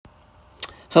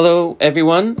Hello,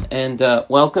 everyone, and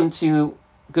welcome to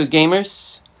Good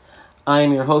Gamers. I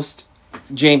am your host,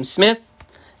 James Smith,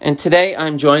 and today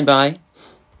I'm joined by...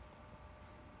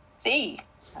 C.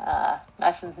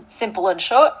 Nice and simple and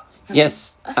short.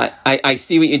 Yes, I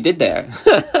see what you did there.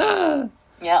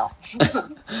 Yeah.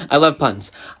 I love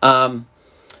puns.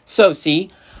 So,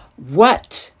 C,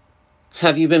 what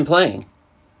have you been playing?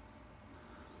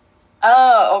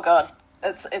 Oh God.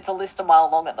 It's a list a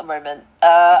mile long at the moment.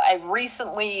 I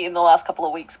recently, in the last couple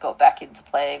of weeks, got back into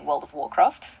playing World of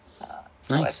Warcraft.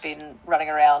 So Nice. I've been running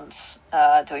around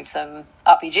doing some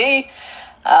RPG.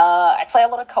 I play a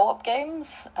lot of co-op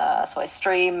games. So I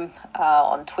stream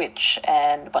on Twitch,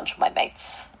 and a bunch of my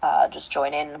mates just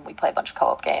join in. We play a bunch of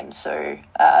co-op games. So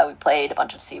we played a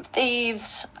bunch of Sea of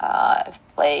Thieves. I've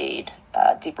played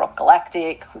Deep Rock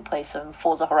Galactic. We play some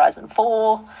Forza Horizon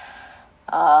 4.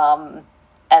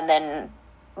 And then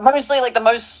mostly, like, the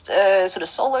most sort of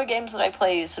solo games that I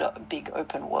play is sort of big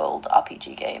open world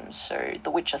RPG games. So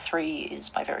The Witcher 3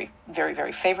 is my very, very,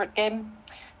 very favorite game.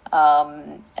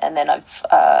 And then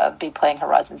I've been playing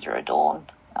Horizon Zero Dawn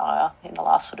in the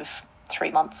last sort of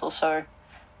 3 months or so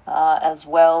as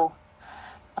well.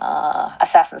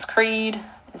 Assassin's Creed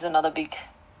is another big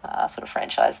sort of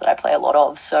franchise that I play a lot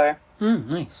of. So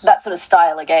Nice. that sort of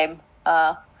style of game.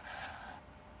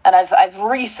 And I've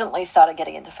recently started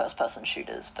getting into first-person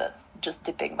shooters, but just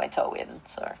dipping my toe in,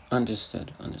 so...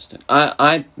 Understood.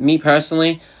 Me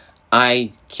personally,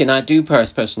 I cannot do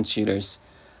first-person shooters.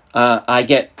 I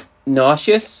get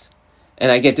nauseous,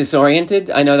 and I get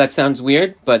disoriented. I know that sounds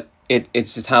weird, but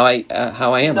it's just how I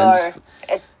am. No,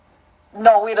 it's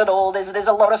not weird at all. There's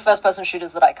a lot of first-person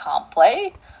shooters that I can't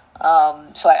play,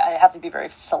 so I have to be very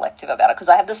selective about it, because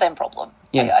I have the same problem.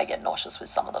 Yes. I get nauseous with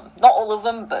some of them. Not all of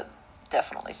them, but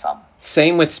definitely some.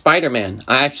 Same with Spider-Man.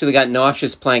 I actually got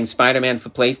nauseous playing Spider-Man for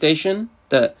PlayStation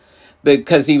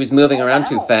because he was moving around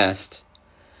too fast.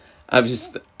 I was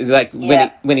just like,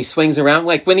 when he swings around,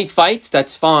 like when he fights,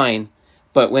 that's fine,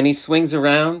 but when he swings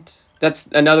around, that's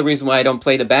another reason why I don't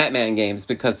play the Batman games,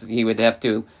 because he would have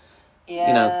to,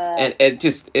 and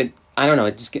I don't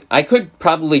know, I could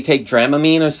probably take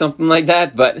Dramamine or something like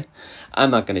that, but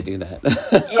I'm not going to do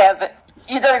that. Yeah, but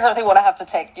you don't exactly want to have to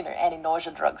take,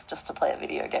 anti-nausea drugs just to play a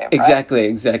video game, right? Exactly.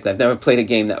 I've never played a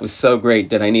game that was so great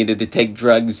that I needed to take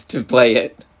drugs to play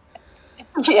it.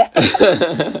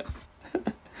 Yeah.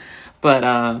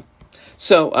 But,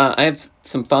 so I have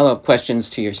some follow-up questions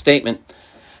to your statement.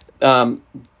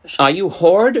 Are you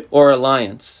Horde or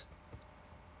Alliance?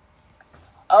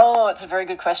 Oh, it's a very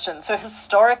good question. So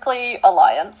historically,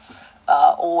 Alliance.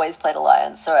 Always played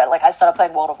Alliance. So I started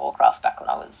playing World of Warcraft back when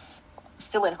I was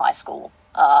still in high school.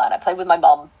 And I played with my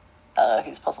mum,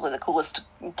 who's possibly the coolest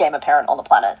gamer parent on the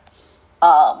planet.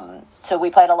 So we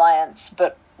played Alliance,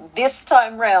 but this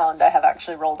time round I have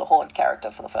actually rolled a Horde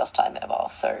character for the first time ever.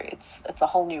 So it's a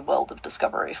whole new world of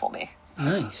discovery for me.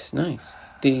 Nice.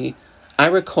 I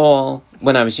recall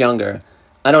when I was younger,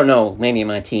 I don't know, maybe in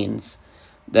my teens,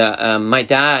 that my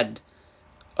dad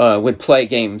would play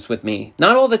games with me.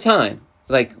 Not all the time.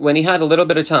 Like, when he had a little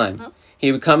bit of time,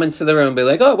 he would come into the room and be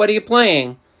like, "Oh, what are you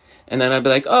playing?" And then I'd be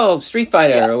like, "Oh, Street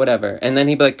Fighter," or whatever. And then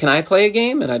he'd be like, "Can I play a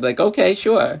game?" And I'd be like, "Okay,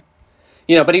 sure."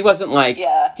 But he wasn't like,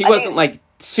 like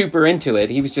super into it.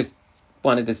 He was just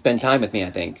wanted to spend time with me, I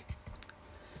think.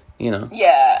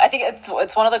 Yeah, I think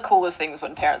it's one of the coolest things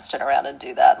when parents turn around and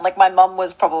do that. Like, my mum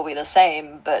was probably the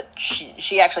same, but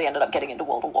she actually ended up getting into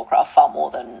World of Warcraft far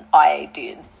more than I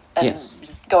did. And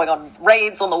just going on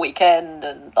raids on the weekend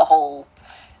and the whole,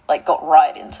 got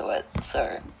right into it. So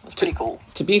it was pretty cool.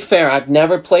 To be fair, I've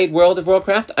never played World of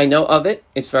Warcraft. I know of it.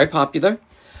 It's very popular.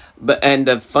 And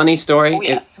the funny story,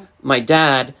 my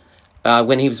dad,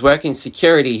 when he was working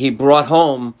security, he brought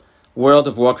home World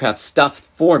of Warcraft stuff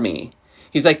for me.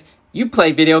 He's like, "You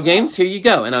play video games? Here you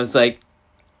go." And I was like,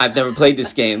 "I've never played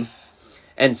this game."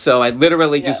 And so I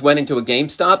literally just went into a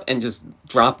GameStop and just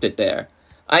dropped it there.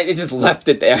 I just left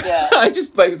it there. Yeah. I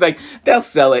was like, they'll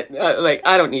sell it.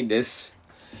 I don't need this.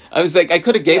 I was like, I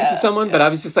could have gave it to someone, but I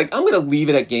was just like, I'm going to leave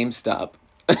it at GameStop.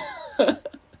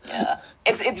 Yeah.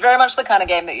 It's very much the kind of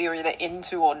game that you're either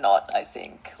into or not, I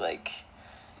think.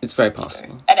 It's very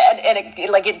possible. And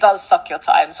it does suck your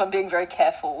time, so I'm being very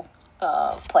careful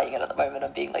playing it at the moment.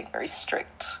 I'm being, very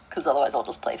strict, because otherwise I'll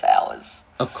just play for hours.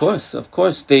 Of course.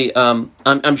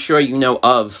 I'm sure you know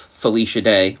of Felicia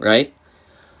Day, right?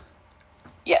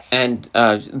 Yes. And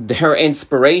her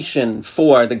inspiration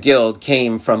for the guild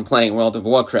came from playing World of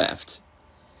Warcraft.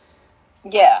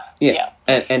 Yeah.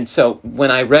 And so when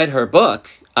I read her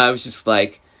book, I was just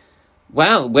like,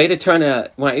 wow, way to turn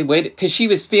because she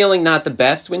was feeling not the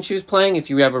best when she was playing, if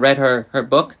you ever read her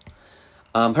book,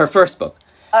 her first book.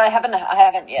 I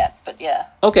haven't yet, but yeah.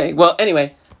 Okay, well,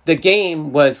 anyway, the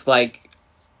game was like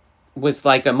a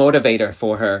motivator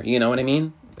for her. You know what I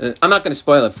mean? I'm not going to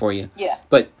spoil it for you. Yeah.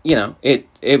 But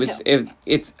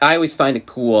it's. I always find it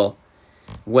cool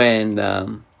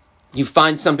when you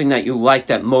find something that you like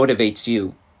that motivates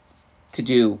you to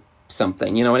do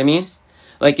something. You know what I mean?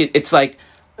 Like it's like.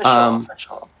 For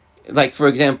sure. Like, for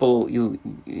example, you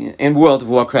in World of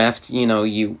Warcraft,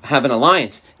 you have an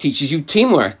alliance. Teaches you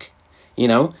teamwork,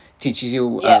 teaches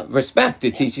you respect.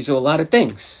 It teaches you a lot of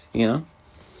things, Again,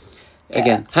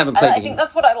 haven't played the game. I think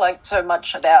that's what I like so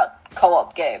much about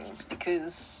co-op games,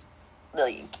 because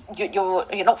like, you're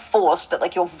not forced, but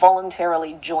like you're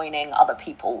voluntarily joining other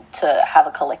people to have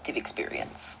a collective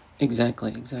experience.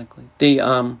 Exactly.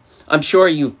 I'm sure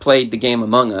you've played the game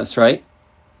Among Us, right?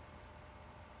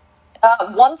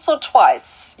 Once or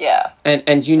twice, yeah.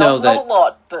 And you know that... Not a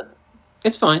lot, but...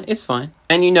 It's fine.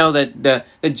 And you know that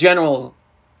the general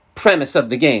premise of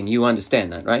the game, you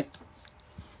understand that, right?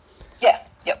 Yeah,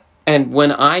 yep. And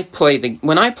when I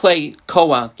play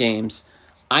co-op games,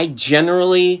 I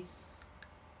generally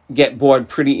get bored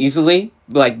pretty easily,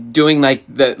 like doing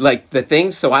the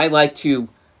things, so I like to,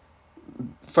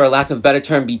 for lack of a better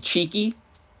term, be cheeky.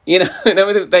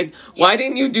 Why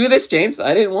didn't you do this, James?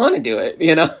 I didn't want to do it,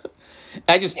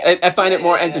 I find it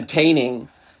more entertaining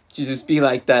to just be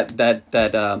like that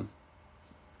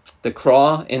the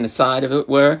craw in the side of it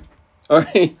or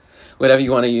whatever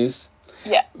you want to use.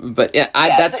 Yeah. But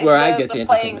that's where I get the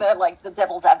entertainment. Playing the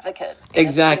devil's advocate.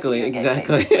 Exactly.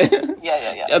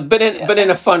 Yeah. But in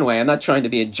a fun way. I'm not trying to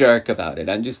be a jerk about it.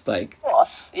 I'm just like... Of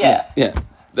course, yeah. Yeah.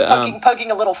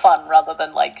 Poking a little fun rather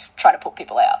than like trying to put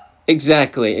people out.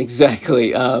 Exactly.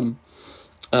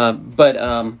 But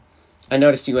I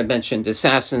noticed you had mentioned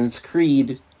Assassin's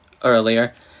Creed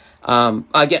earlier.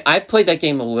 Again, I played that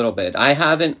game a little bit. I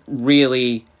haven't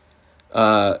really,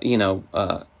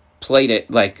 played it.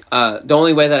 Like, the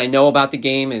only way that I know about the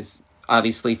game is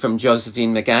obviously from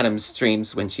Josephine McAdams'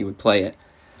 streams when she would play it.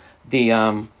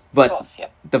 The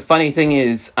funny thing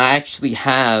is, I actually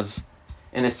have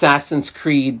an Assassin's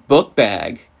Creed book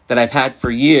bag that I've had for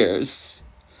years.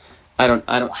 I don't.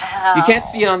 Wow. You can't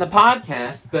see it on the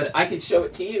podcast, but I can show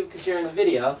it to you because you're in the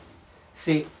video.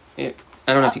 See, I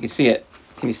don't know if you can see it.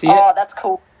 Can you see it? Oh, that's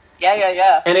cool.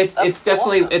 Yeah. And it's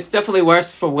definitely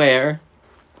worse for wear,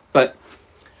 but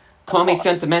call me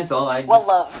sentimental. I just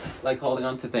loved. Like holding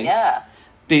on to things. Yeah.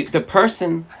 The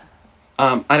person,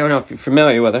 I don't know if you're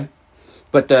familiar with her,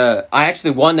 but I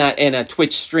actually won that in a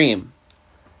Twitch stream.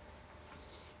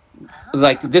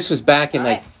 Like this was back in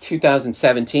like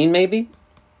 2017, maybe.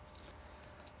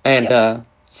 And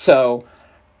so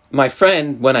my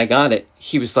friend, when I got it,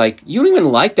 he was like, "You don't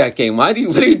even like that game. What are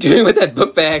you doing with that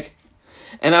book bag?"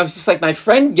 And I was just like, my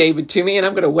friend gave it to me, and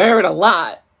I'm going to wear it a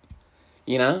lot.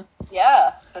 Yeah,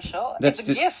 for sure. It's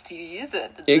a gift. You use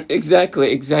it.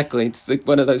 Exactly. It's like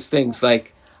one of those things.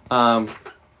 Like, another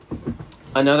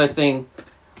thing,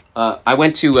 I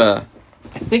went to, I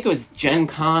think it was Gen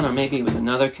Con, or maybe it was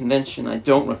another convention. I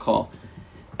don't recall.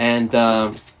 And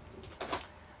they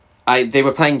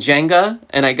were playing Jenga,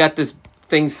 and I got this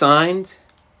thing signed.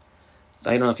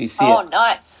 I don't know if you see it. Oh,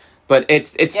 nice. But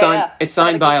it's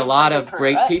signed by a lot of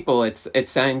great people. It's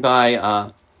signed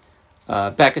by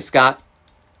Becca Scott,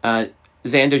 Xander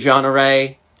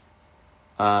Jeanneret,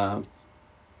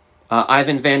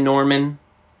 Ivan Van Norman,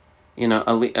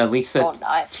 Elisa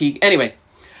Teague. Anyway,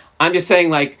 I'm just saying,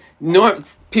 like,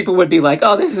 people would be like,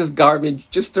 "Oh, this is garbage.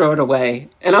 Just throw it away."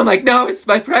 And I'm like, "No, it's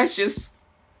my precious."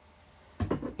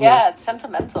 Yeah, it's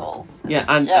sentimental.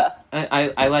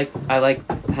 I like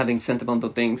having sentimental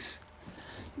things.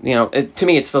 To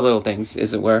me, it's the little things,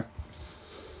 as it were.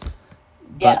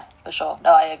 Yeah, for sure.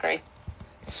 No, I agree.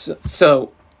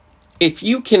 So, if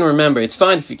you can remember, it's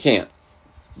fine if you can't,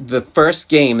 the first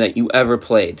game that you ever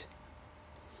played.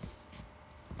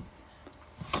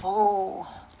 Oh.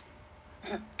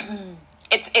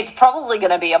 It's probably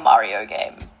going to be a Mario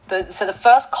game. So the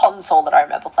first console that I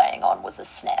remember playing on was a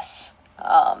SNES.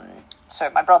 So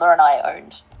my brother and I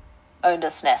owned a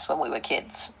SNES when we were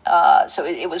kids. So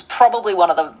it was probably one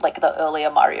of the earlier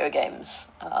Mario games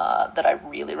that I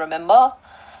really remember.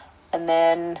 And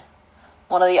then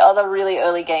one of the other really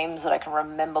early games that I can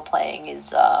remember playing is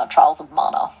Trials of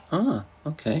Mana. Ah,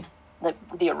 okay.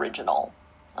 The original.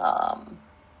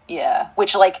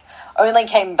 Which only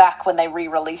came back when they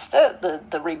re-released it,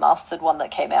 the remastered one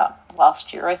that came out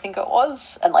last year, I think it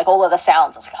was. And all of the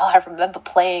sounds, I was like, I remember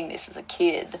playing this as a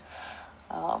kid.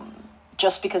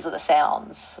 Just because of the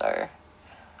sounds, so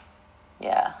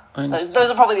yeah. Those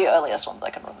are probably the earliest ones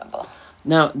I can remember.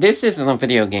 Now, this isn't a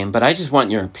video game, but I just want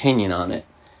your opinion on it.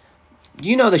 Do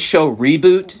you know the show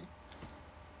Reboot?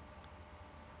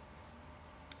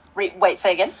 Wait,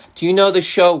 say again? Do you know the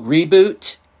show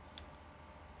Reboot?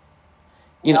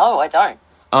 No, I don't.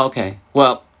 Okay.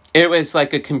 Well, it was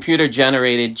like a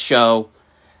computer-generated show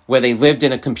where they lived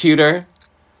in a computer.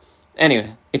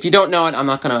 Anyway, if you don't know it, I'm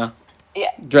not going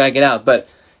to drag it out.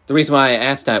 But the reason why I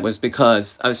asked that was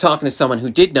because I was talking to someone who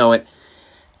did know it,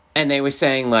 and they were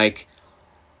saying, like,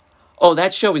 oh,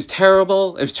 that show is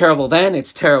terrible. It was terrible then.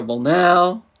 It's terrible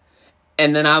now.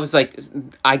 And then I was like,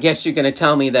 I guess you're going to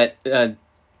tell me that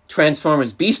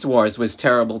Transformers Beast Wars was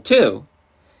terrible, too.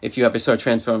 If you ever saw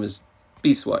Transformers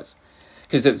Beast Wars.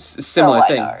 Because it's a similar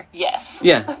thing. I know. Yes.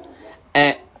 Yeah.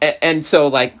 And so,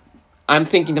 like, I'm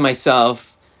thinking to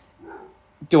myself,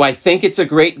 do I think it's a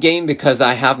great game because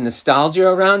I have nostalgia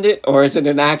around it, or is it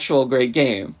an actual great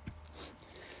game?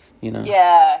 You know?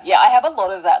 Yeah, I have a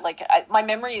lot of that. Like, my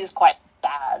memory is quite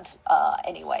bad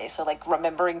anyway, so, like,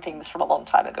 remembering things from a long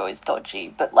time ago is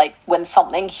dodgy. But, like, when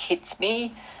something hits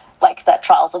me, like that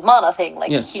Trials of Mana thing,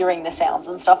 like, hearing the sounds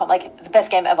and stuff, I'm like, it's the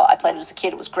best game ever. I played it as a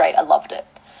kid. It was great. I loved it.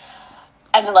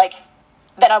 And, like,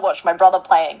 then I watched my brother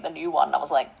playing the new one, and I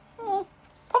was like,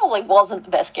 probably wasn't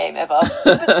the best game ever,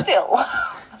 but still.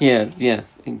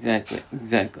 Yes,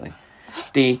 exactly.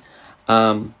 The,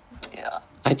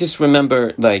 I just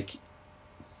remember, like,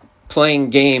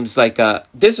 playing games like,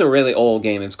 this is a really old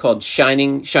game. It's called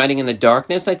Shining in the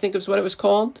Darkness, I think is what it was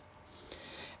called.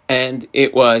 And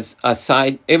it was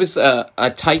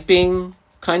a typing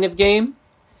kind of game.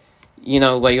 You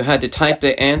know, where you had to type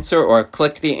the answer or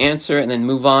click the answer and then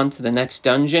move on to the next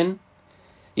dungeon.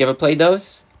 You ever played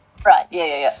those? Right,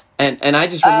 yeah. And I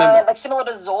just remember... like similar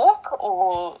to Zork,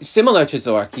 or...? Similar to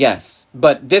Zork, yes.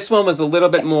 But this one was a little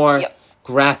bit more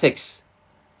graphics...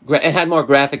 It had more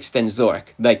graphics than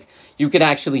Zork. Like, you could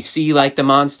actually see, like, the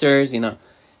monsters, you know,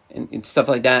 and stuff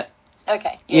like that.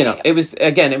 Okay. It was,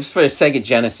 again, it was for the Sega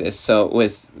Genesis, so it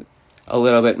was a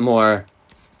little bit more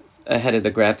ahead of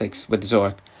the graphics with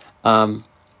Zork.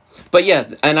 But yeah,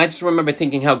 and I just remember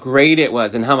thinking how great it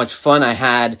was and how much fun I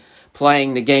had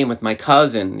playing the game with my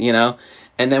cousin, you know?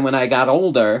 And then when I got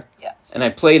older and I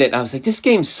played it, I was like, this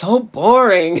game's so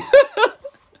boring.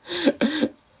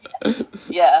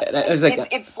 Yeah. I was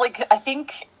like, it's like, I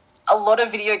think a lot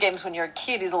of video games when you're a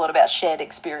kid is a lot about shared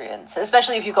experience,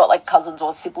 especially if you've got like cousins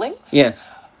or siblings.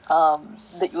 Yes.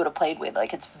 That you would have played with.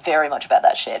 Like, it's very much about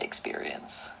that shared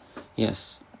experience.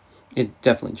 Yes. It's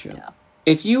definitely true. Yeah.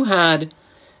 If you had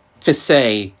to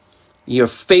say your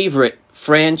favorite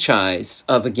franchise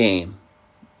of a game,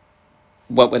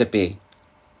 what would it be?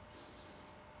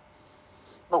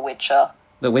 The Witcher.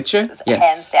 The Witcher? Yes.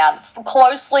 Hands down.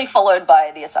 Closely followed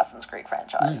by the Assassin's Creed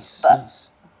franchise. Nice.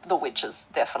 The Witcher's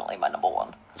definitely my number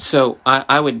one. So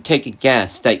I would take a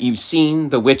guess that you've seen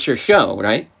The Witcher show,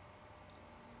 right?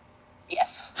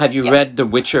 Yes. Have you read The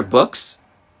Witcher books?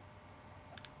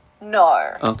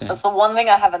 No. Okay. That's the one thing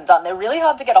I haven't done. They're really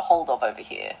hard to get a hold of over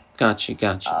here.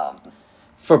 Gotcha.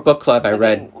 For book club, I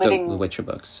read the Witcher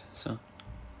books. So.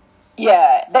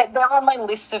 Yeah, they're on my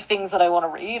list of things that I want to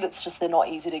read. It's just they're not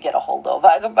easy to get a hold of.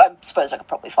 I suppose I could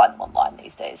probably find them online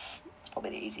these days. It's probably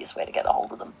the easiest way to get a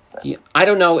hold of them. But. Yeah, I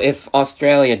don't know if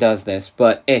Australia does this,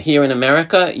 but here in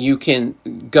America, you can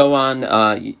go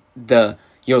on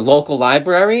your local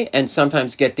library and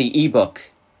sometimes get the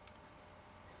ebook.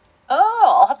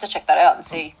 Oh, I'll have to check that out and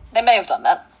see. They may have done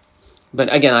that.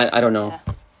 But again, I don't know.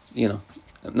 Yeah. You know,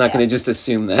 I'm not going to just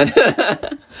assume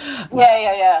that.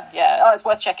 Yeah. Oh, it's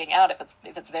worth checking out if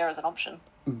it's there as an option.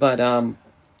 But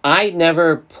I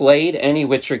never played any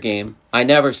Witcher game. I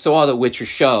never saw the Witcher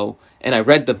show, and I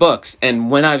read the books.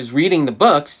 And when I was reading the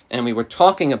books, and we were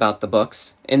talking about the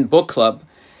books in book club,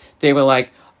 they were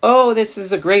like, "Oh, this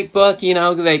is a great book. You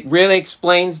know, like really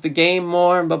explains the game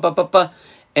more." Blah, blah, blah, blah.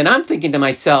 And I'm thinking to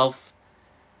myself,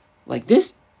 like,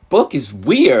 this book is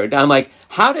weird. I'm like,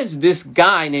 how does this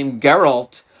guy named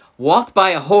Geralt walk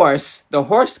by a horse? The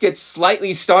horse gets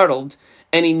slightly startled,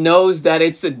 and he knows that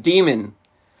it's a demon.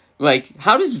 Like,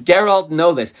 how does Geralt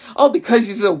know this? Oh, because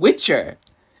he's a Witcher.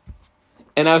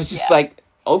 And I was just like,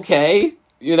 okay,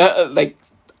 you know, like,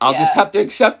 I'll just have to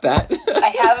accept that.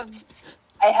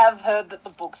 I have heard that the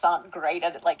books aren't great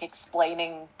at, like,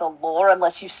 explaining the lore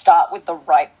unless you start with the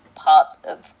right part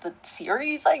of the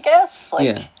series, I guess. Like,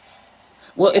 yeah.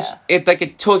 Well, it's like I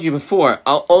told you before,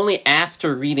 only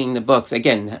after reading the books,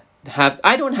 again,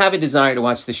 I don't have a desire to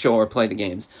watch the show or play the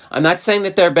games. I'm not saying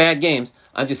that they're bad games.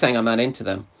 I'm just saying I'm not into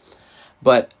them.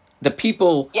 But the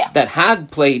people that had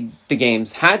played the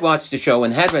games, had watched the show,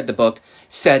 and had read the book,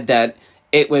 said that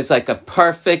it was like a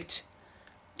perfect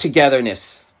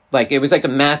togetherness Like, it was like a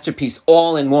masterpiece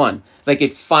all in one. Like,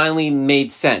 it finally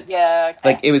made sense. Yeah, okay.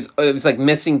 Like, it was like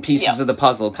missing pieces Yeah. of the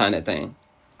puzzle kind of thing.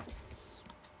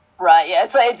 Right, yeah,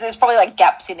 there's probably like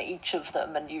gaps in each of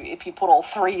them, and if you put all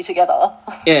three together,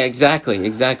 Yeah, exactly.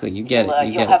 You get it. You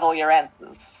you'll get have it. all your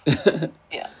answers.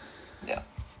 Yeah, yeah.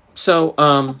 So,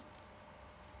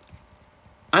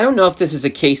 I don't know if this is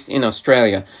the case in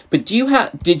Australia, but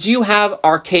did you have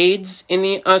arcades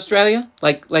in Australia?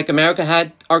 Like America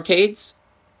had arcades?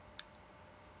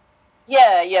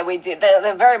 Yeah, we did.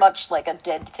 They're very much like a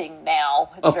dead thing now.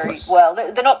 It's Of very course. well.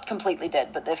 They're not completely dead,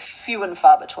 but they're few and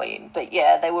far between. But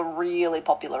yeah, they were really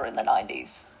popular in the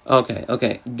 90s.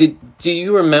 Okay. Do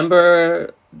you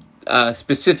remember a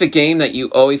specific game that you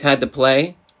always had to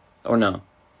play, or no?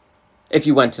 If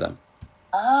you went to them.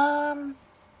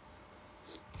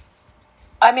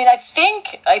 I mean, I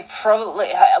think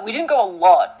we didn't go a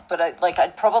lot, but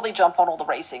I'd probably jump on all the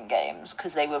racing games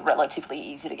because they were relatively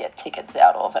easy to get tickets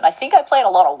out of, and I think I played a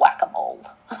lot of Whack-A-Mole.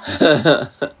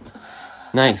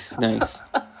 Nice.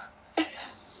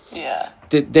 Yeah.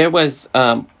 There was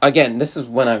again. This is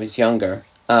when I was younger.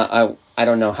 I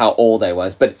don't know how old I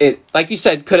was, but it, like you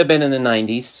said, could have been in the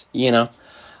 90s. You know,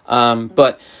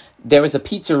 but there was a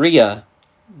pizzeria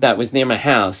that was near my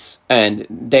house, and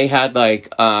they had like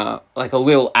a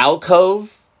little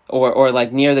alcove or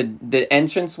like near the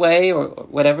entranceway or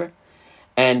whatever,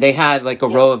 and they had like a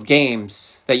row of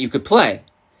games that you could play,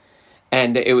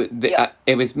 and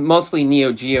it was mostly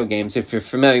Neo Geo games, if you're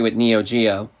familiar with Neo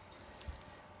Geo,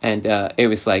 and it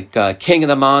was like King of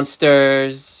the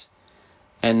Monsters,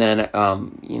 and then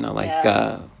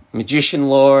Magician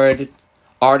Lord,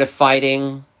 Art of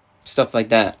Fighting, stuff like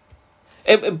that.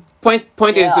 Point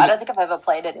is, I don't think I've ever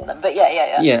played any of them, but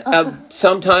yeah. Yeah,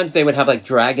 sometimes they would have like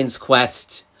Dragon's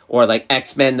Quest or like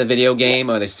X-Men the video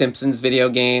game or the Simpsons video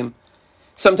game.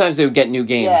 Sometimes they would get new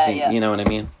games, you know what I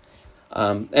mean?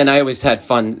 And I always had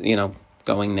fun,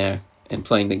 going there and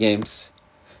playing the games,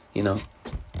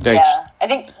 I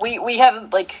think we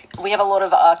have a lot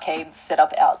of arcades set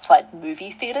up outside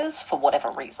movie theaters for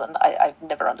whatever reason. I've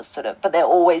never understood it, but they're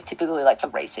always typically like the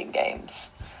racing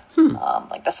games.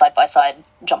 Like the side-by-side,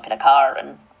 jump in a car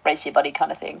and race your buddy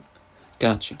kind of thing.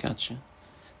 Gotcha.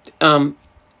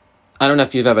 I don't know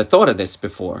if you've ever thought of this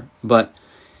before, but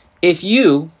if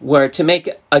you were to make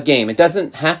a game, it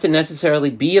doesn't have to necessarily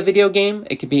be a video game.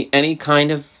 It could be any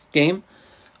kind of game.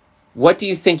 What do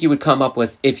you think you would come up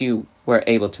with if you were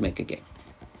able to make a game?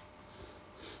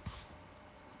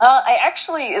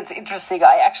 It's interesting.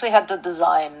 I actually had to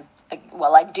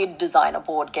I did design a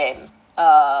board game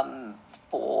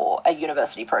for a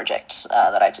university project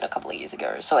that I did a couple of years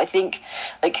ago. So I think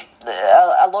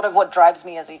a lot of what drives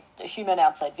me as a human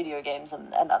outside video games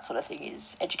and that sort of thing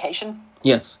is education.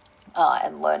 Yes.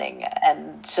 And learning.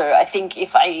 And so I think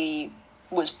if I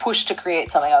was pushed to create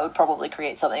something, I would probably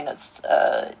create something that's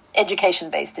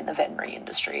education-based in the veterinary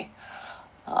industry,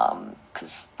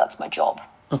 because that's my job.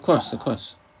 Of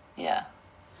course. Yeah.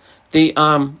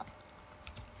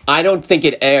 I don't think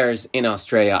it airs in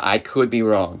Australia. I could be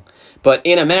wrong. But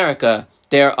in America,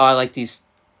 there are like these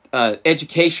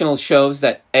educational shows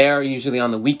that air usually on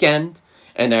the weekend,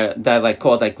 and they're like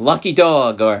called like Lucky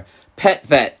Dog or Pet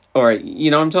Vet, or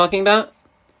you know what I'm talking about?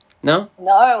 No?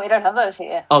 No, we don't have those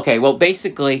here. Okay, well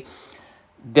basically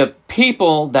the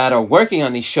people that are working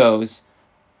on these shows,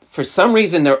 for some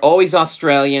reason they're always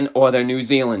Australian or they're New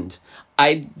Zealand.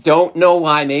 I don't know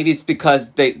why. Maybe it's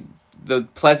because the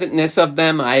pleasantness of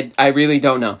them. I really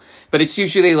don't know. But it's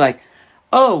usually like,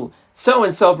 oh,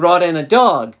 so-and-so brought in a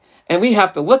dog, and we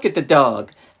have to look at the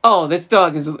dog. Oh, this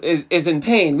dog is in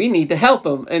pain. We need to help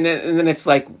him. And then it's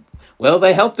like, well,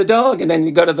 they help the dog. And then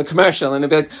you go to the commercial, and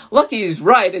it'll be like, Lucky's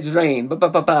right as rain.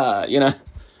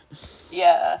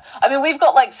 Yeah. I mean, we've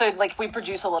got, we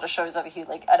produce a lot of shows over here.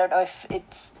 I don't know if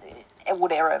it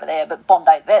would air over there, but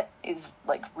Bondi Vet is,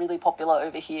 really popular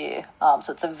over here.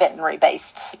 So it's a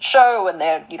veterinary-based show, and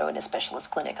they're, in a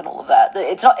specialist clinic and all of that.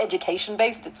 It's not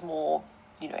education-based. It's more,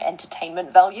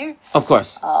 entertainment value. Of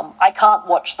course. I can't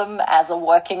watch them as a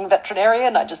working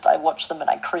veterinarian. I watch them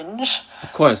and I cringe.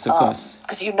 Of course.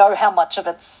 Because you know how much of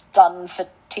it's done for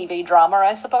TV drama,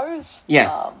 I suppose.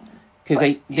 Yes. Because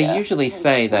they usually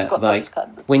say that,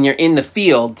 that, when you're in the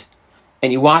field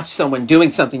and you watch someone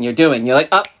doing something you're doing, you're like,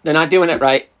 oh, they're not doing it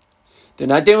right. They're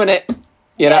not doing it.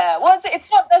 Yeah, well, it's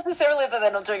not necessarily that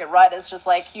they're not doing it right. It's just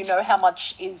how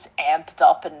much is amped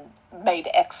up and made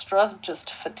extra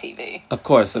just for TV. Of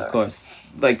course.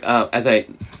 As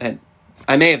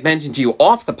I may have mentioned to you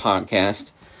off the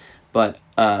podcast, but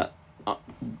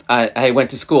I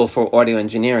went to school for audio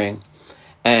engineering,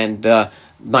 and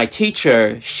my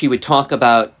teacher, she would talk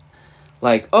about,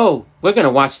 we're going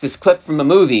to watch this clip from a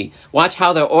movie. Watch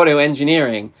how they're auto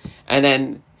engineering.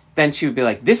 And then she would be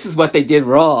like, this is what they did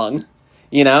wrong,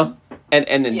 you know? And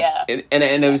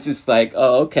it was just like,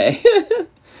 oh, okay.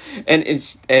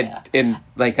 and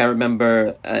like, I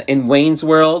remember in Wayne's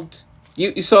World,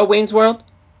 you saw Wayne's World?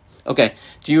 Okay.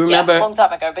 Do you remember? Yeah, a long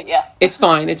time ago, but yeah. It's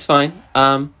fine.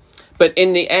 But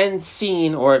in the end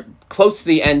scene, or close to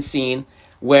the end scene,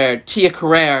 where Tia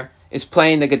Carrere is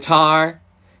playing the guitar,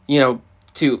 you know,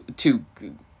 to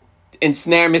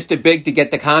ensnare Mr. Big to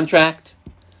get the contract,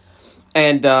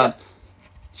 and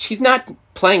she's not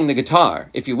playing the guitar.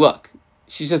 If you look,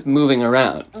 she's just moving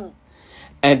around.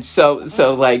 And so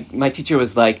like, my teacher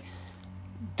was like,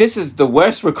 this is the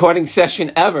worst recording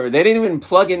session ever. They didn't even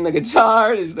plug in the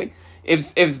guitar. It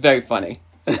was very funny.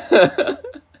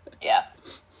 Yeah.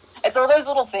 It's all those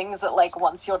little things that, like,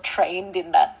 once you're trained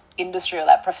in that industry or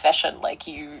that profession, like,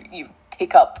 you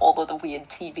pick up all of the weird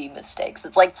TV mistakes.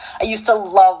 It's like, I used to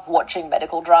love watching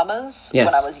medical dramas when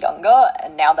I was younger,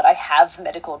 and now that I have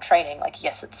medical training, like,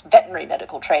 yes, it's veterinary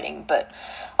medical training, but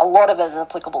a lot of it is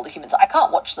applicable to humans. I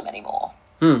can't watch them anymore.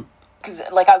 Because,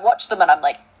 like, I watch them and I'm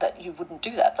like, that you wouldn't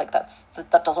do that. Like,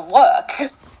 that doesn't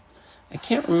work. I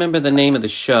can't remember the name of the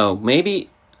show. Maybe,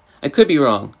 I could be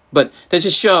wrong, but there's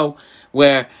a show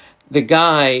where the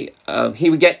guy, he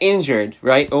would get injured,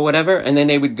 right, or whatever, and then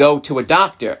they would go to a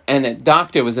doctor, and the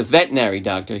doctor was a veterinary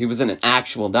doctor. He wasn't an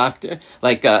actual doctor,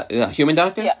 like a human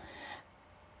doctor. Yeah.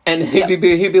 And he'd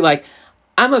be like,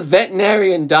 I'm a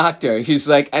veterinarian doctor. He's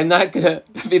like, I'm not going to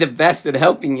be the best at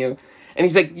helping you. And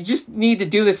he's like, you just need to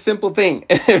do this simple thing.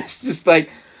 It was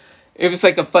like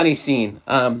a funny scene.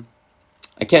 I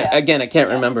can't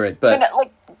remember it, but...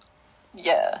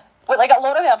 Well, like, a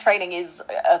lot of our training is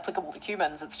applicable to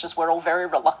humans. It's just we're all very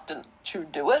reluctant to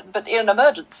do it. But in an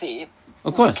emergency,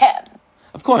 of course, we can.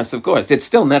 Of course. It's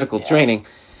still medical training.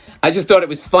 I just thought it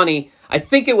was funny. I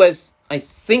think it was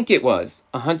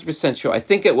 100% sure. I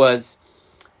think it was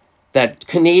that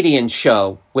Canadian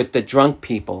show with the drunk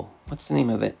people. What's the name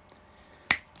of it?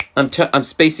 I'm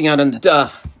spacing out on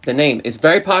the name. It's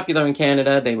very popular in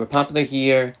Canada. They were popular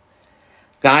here.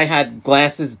 Guy had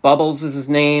glasses. Bubbles is his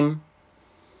name.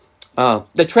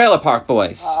 The Trailer Park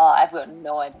Boys. Oh, I've got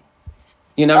no idea.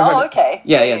 You never heard? Okay.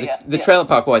 Yeah. The Trailer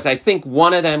Park Boys. I think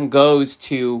one of them goes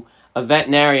to a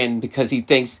veterinarian because he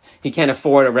thinks he can't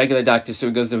afford a regular doctor, so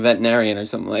he goes to a veterinarian or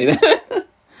something like that.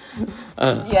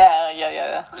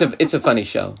 Yeah. It's a funny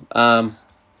show.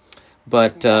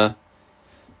 But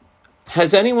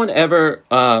has anyone ever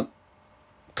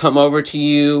come over to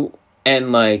you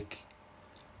and, like,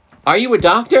 are you a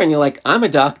doctor? And you're like, I'm a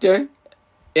doctor.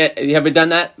 You ever done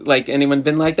that? Like, anyone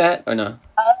been like that or no?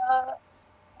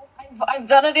 I've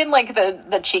done it in, like,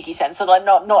 the cheeky sense, and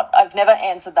I've never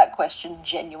answered that question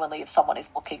genuinely if someone is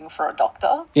looking for a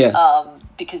doctor. Yeah.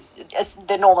 Because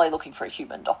they're normally looking for a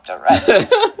human doctor, right?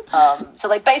 So,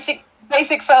 like, basic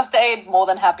first aid, more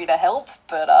than happy to help,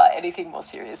 but anything more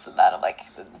serious than that, I'm like,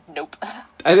 nope.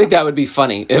 I think that would be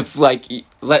funny if, like,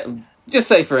 just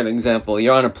say for an example,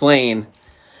 you're on a plane,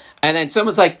 and then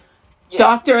someone's like,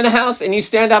 doctor in the house, and you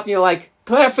stand up and you're like,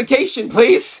 clarification,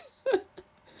 please.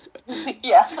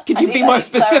 Yeah. Can you be more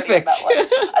specific?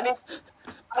 I mean,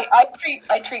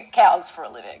 I treat cows for a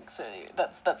living, so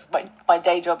that's my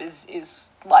day job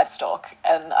is livestock,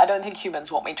 and I don't think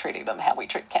humans want me treating them how we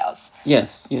treat cows.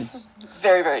 Yes. It's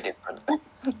very, very different.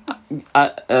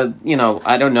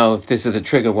 I don't know if this is a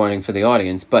trigger warning for the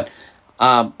audience, but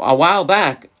a while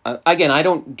back, again, I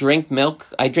don't drink milk.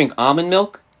 I drink almond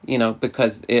milk,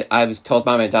 because I was told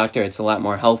by my doctor it's a lot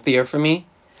more healthier for me.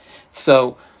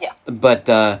 So, yeah. But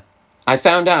I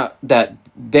found out that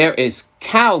there is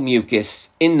cow mucus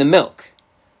in the milk.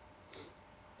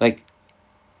 Like,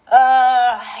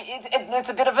 it's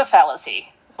a bit of a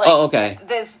fallacy. Like, oh, okay.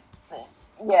 There's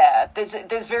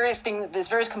various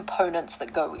components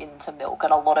that go into milk,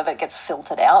 and a lot of it gets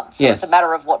filtered out. So It's a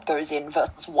matter of what goes in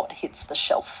versus what hits the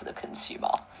shelf for the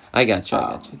consumer. I got you.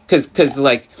 Because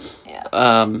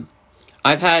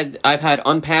I've had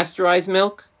unpasteurized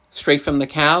milk straight from the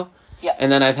cow. Yeah.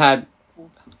 And then I've had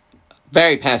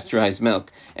very pasteurized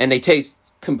milk, and they taste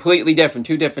completely different,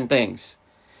 two different things.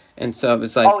 And so I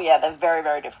was like, oh yeah, they're very,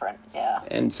 very different. Yeah.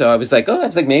 And so I was like,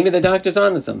 maybe the doctor's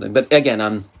on to something. But again,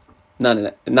 I'm not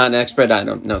an expert. I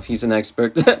don't know if he's an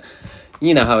expert.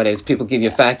 You know how it is. People give you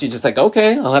facts. You're just like,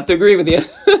 okay, I'll have to agree with you.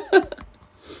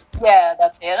 Yeah,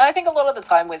 that's it. And I think a lot of the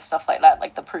time with stuff like that,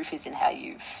 like, the proof is in how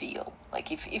you feel.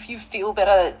 Like, if you feel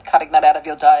better cutting that out of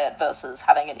your diet versus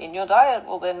having it in your diet,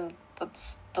 well, then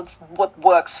that's what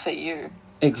works for you.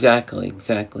 Exactly.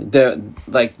 There,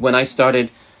 like, when I started,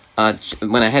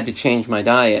 when I had to change my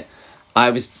diet, I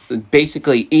was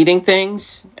basically eating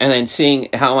things and then seeing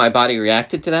how my body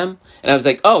reacted to them. And I was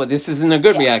like, oh, this isn't a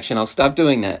good reaction. I'll stop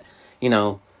doing that.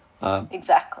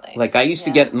 Exactly. Like I used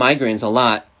to get migraines a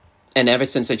lot. And ever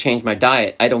since I changed my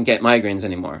diet, I don't get migraines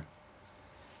anymore.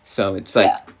 So it's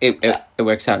like, it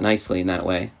works out nicely in that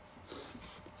way.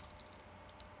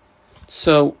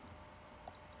 So,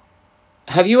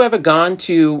 have you ever gone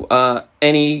to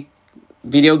any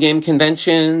video game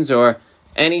conventions or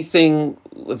anything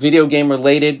video game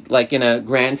related, like in a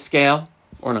grand scale,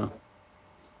 or no?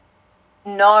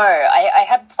 No, I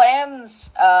had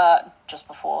plans just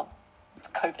before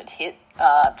COVID hit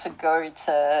to go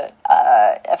to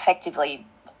effectively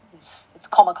it's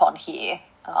Comic-Con here,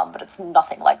 but it's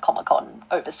nothing like Comic-Con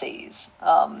overseas.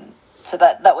 So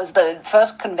that was the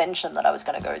first convention that I was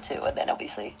going to go to, and then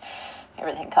obviously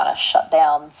everything kind of shut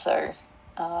down. So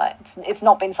it's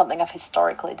not been something I've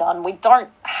historically done. We don't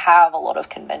have a lot of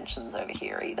conventions over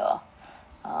here either.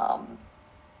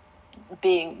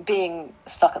 Being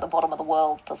stuck at the bottom of the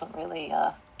world doesn't really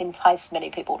entice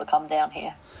many people to come down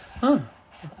here. Huh.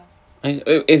 So.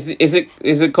 Is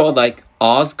it called like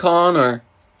OzCon or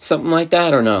something like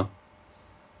that, or no?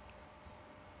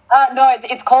 No,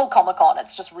 it's called Comic-Con.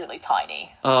 It's just really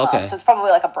tiny. Oh, okay. So it's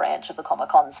probably like a branch of the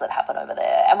Comic-Cons that happen over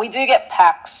there. And we do get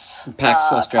PAX.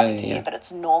 PAX Australia, here, but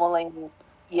it's normally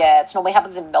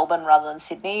happens in Melbourne rather than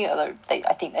Sydney, although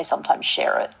I think they sometimes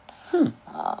share it.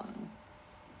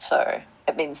 So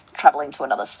it means travelling to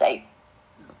another state.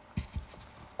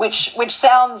 Which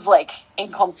sounds like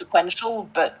inconsequential,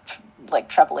 but like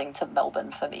travelling to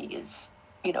Melbourne for me is,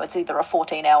 it's either a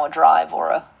 14-hour drive or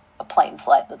a plane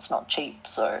flight that's not cheap.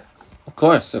 So of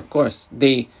course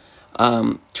the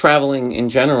traveling in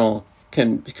general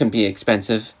can be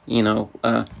expensive,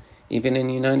 even in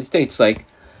the United States. Like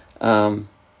a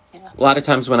lot of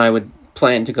times when I would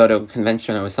plan to go to a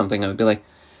convention or something, I would be like,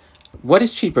 what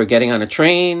is cheaper, getting on a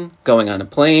train, going on a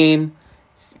plane,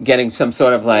 getting some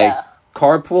sort of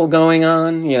carpool going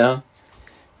on?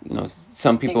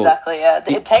 Some people exactly. Yeah,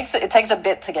 it takes a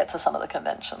bit to get to some of the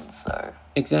conventions. So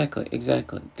exactly.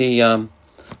 The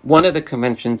one of the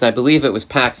conventions, I believe it was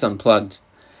PAX Unplugged.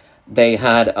 They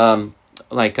had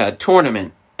like a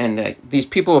tournament, and these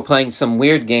people were playing some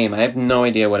weird game. I have no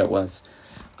idea what it was,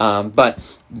 but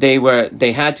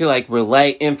they had to like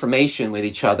relay information with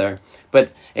each other.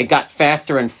 But it got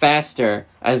faster and faster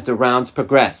as the rounds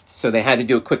progressed, so they had to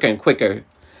do it quicker and quicker.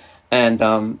 And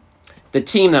the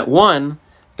team that won,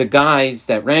 the guys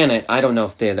that ran it, I don't know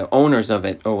if they're the owners of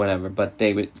it or whatever, but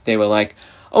they were like,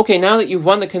 okay, now that you've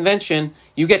won the convention,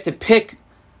 you get to pick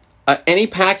any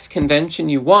PAX convention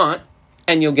you want,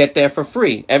 and you'll get there for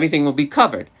free. Everything will be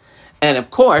covered. And of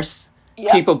course,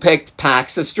 people picked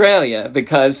PAX Australia,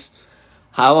 because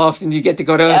how often do you get to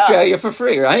go to Australia for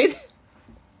free, right?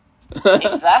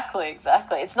 Exactly.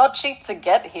 It's not cheap to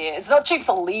get here. It's not cheap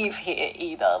to leave here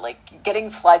either. Like, getting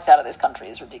flights out of this country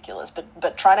is ridiculous,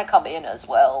 but trying to come in as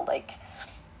well, like,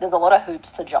 there's a lot of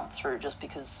hoops to jump through just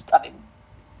because,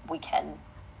 we can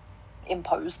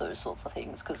impose those sorts of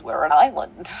things because we're an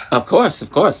island. Of course.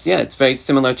 Yeah, it's very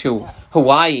similar to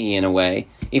Hawaii in a way,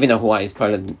 even though Hawaii is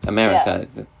part of America.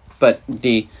 Yeah. But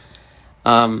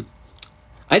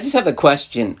I just have a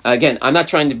question. Again, I'm not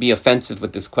trying to be offensive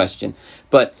with this question,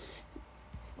 but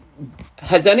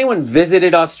has anyone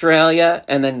visited Australia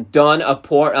and then done a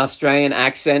poor Australian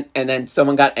accent and then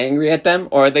someone got angry at them?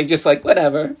 Or are they just like,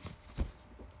 whatever?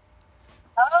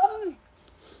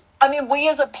 We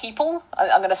as a people,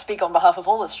 I'm going to speak on behalf of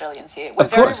all Australians here, we're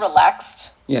very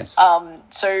relaxed. Yes.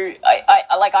 So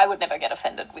I would never get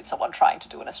offended with someone trying to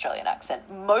do an Australian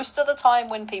accent. Most of the time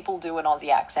when people do an Aussie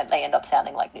accent, they end up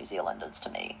sounding like New Zealanders to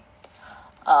me.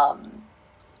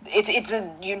 It's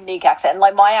a unique accent.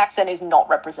 Like, my accent is not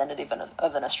representative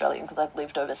of an Australian because I've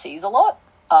lived overseas a lot.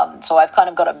 So I've kind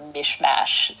of got a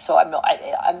mishmash. So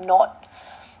I'm not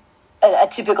a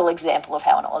typical example of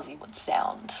how an Aussie would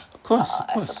sound. Of course.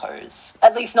 I suppose.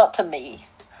 At least not to me.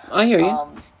 I hear you.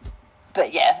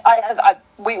 But yeah,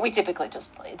 we typically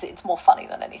just, it's more funny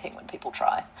than anything when people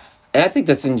try. I think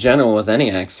that's in general with any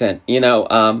accent,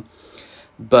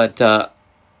 but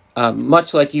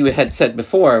much like you had said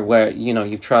before, where,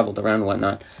 you've traveled around and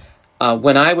whatnot,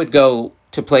 when I would go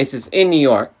to places in New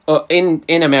York, or in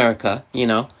America,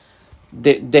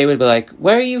 they would be like,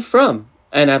 where are you from?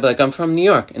 And I'd be like, I'm from New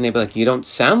York. And they'd be like, you don't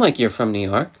sound like you're from New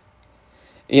York.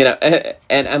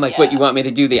 And I'm like, what, you want me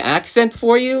to do the accent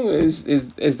for you?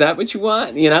 Is that what you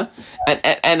want? And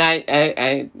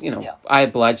I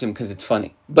oblige them because it's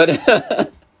funny. But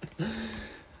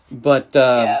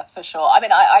yeah, for sure.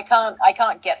 I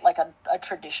can't get like a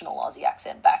traditional Aussie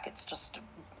accent back. It's just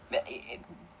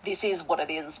this is what it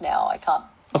is now. I can't.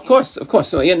 Of course.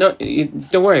 So yeah, no,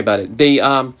 don't worry about it.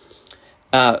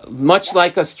 Much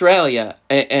like Australia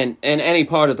and any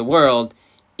part of the world,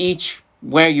 each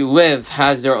where you live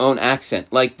has their own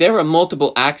accent. Like there are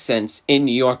multiple accents in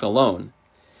New York alone.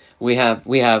 We have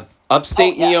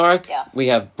upstate New York. Yeah. We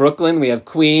have Brooklyn. We have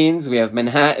Queens. We have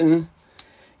Manhattan.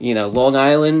 Long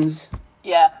Island.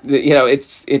 Yeah.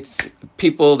 It's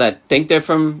people that think they're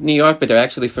from New York, but they're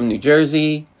actually from New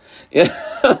Jersey.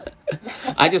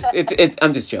 I'm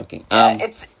just joking.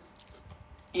 It's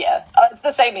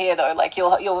the same here though. Like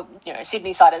you'll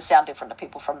Sydney siders sound different to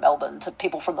people from Melbourne to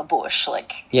people from the bush.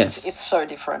 Like yes, it's so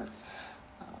different.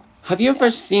 Have you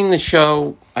ever seen the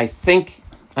show? I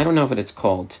don't know what it's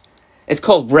called. It's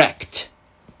called Wrecked.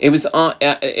 It was on.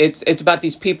 It's about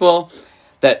these people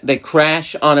that they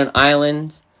crash on an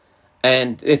island,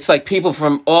 and it's like people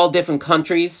from all different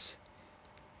countries.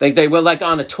 Like they were like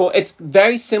on a tour. It's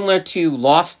very similar to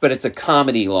Lost, but it's a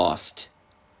comedy Lost.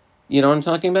 You know what I'm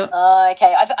talking about?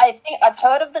 Okay. I think I've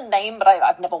heard of the name, but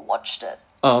I've never watched it.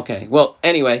 Oh, okay. Well,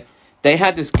 anyway, they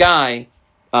had this guy,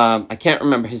 I can't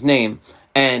remember his name,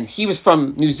 and he was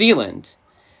from New Zealand,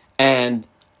 and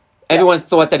everyone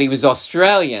thought that he was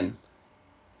Australian.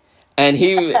 And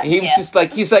he was just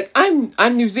like, he's like,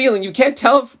 I'm New Zealand. You can't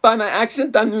tell by my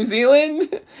accent I'm New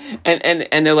Zealand.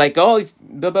 And they're like, oh, he's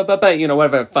blah, blah, blah, blah,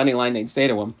 whatever funny line they'd say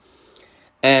to him.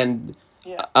 And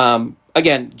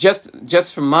again,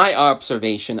 just from my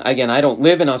observation, again, I don't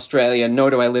live in Australia,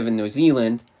 nor do I live in New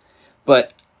Zealand,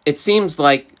 but it seems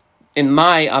like, in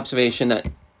my observation, that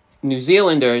New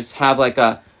Zealanders have like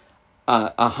a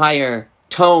higher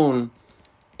tone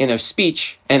in their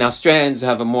speech, and Australians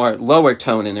have a more lower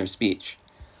tone in their speech.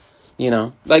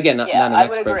 Again, not an expert. I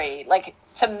would agree. Like,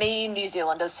 to me, New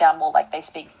Zealanders sound more like they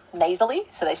speak nasally,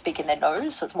 so they speak in their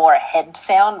nose, so it's more a head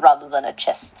sound rather than a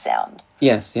chest sound.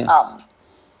 Yes.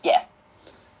 Yeah.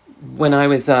 When I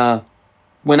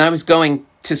was going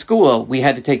to school, we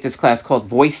had to take this class called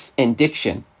Voice and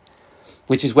Diction,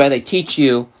 which is where they teach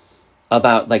you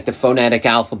about like the phonetic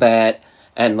alphabet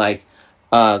and like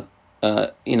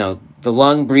the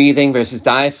lung breathing versus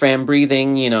diaphragm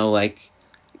breathing, like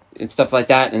and stuff like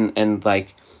that, and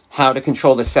like how to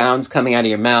control the sounds coming out of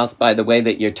your mouth by the way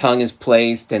that your tongue is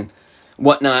placed and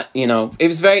whatnot. It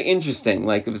was very interesting.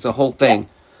 Like it was a whole thing,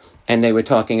 and they were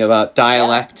talking about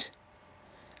dialect.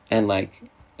 And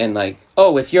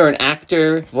if you're an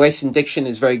actor, voice and diction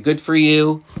is very good for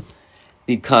you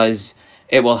because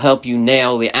it will help you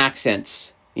nail the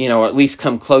accents, or at least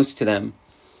come close to them.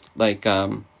 Like,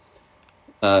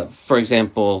 for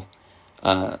example,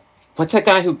 what's that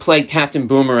guy who played Captain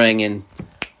Boomerang in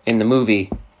the movie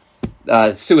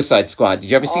Suicide Squad?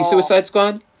 Did you ever see Suicide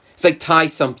Squad? It's like Ty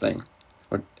something.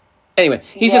 Anyway,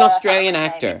 he's an Australian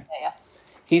actor. Yeah.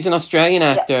 He's an Australian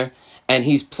actor. And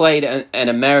he's played an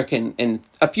American in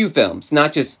a few films,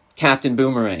 not just Captain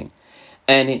Boomerang.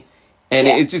 And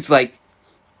it's just like,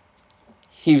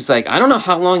 he was like, I don't know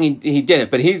how long he did it,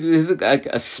 but he's like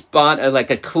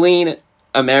a clean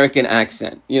American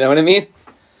accent. You know what I mean?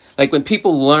 Like when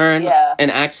people learn an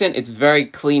accent, it's very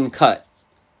clean cut.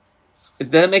 Does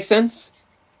that make sense?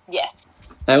 Yes.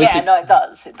 No, it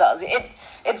does. It does. It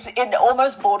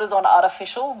almost borders on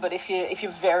artificial, but if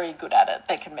you're very good at it,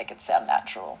 they can make it sound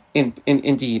natural.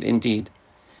 Indeed.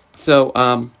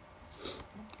 So,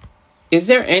 is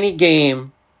there any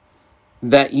game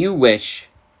that you wish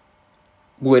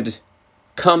would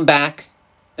come back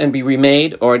and be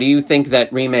remade, or do you think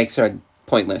that remakes are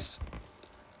pointless?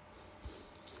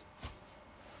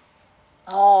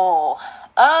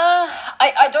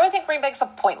 I don't think remakes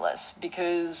are pointless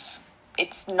because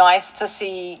it's nice to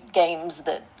see games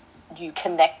that you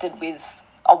connected with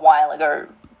a while ago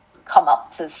come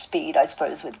up to speed, I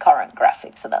suppose, with current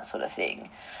graphics and that sort of thing.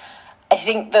 I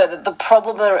think the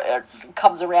problem that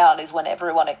comes around is when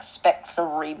everyone expects a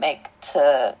remake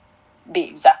to be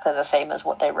exactly the same as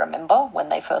what they remember when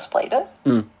they first played it,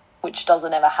 which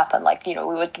doesn't ever happen. Like, we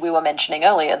were mentioning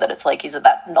earlier that it's like, is it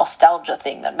that nostalgia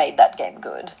thing that made that game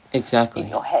good? Exactly. In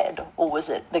your head, or was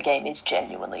it the game is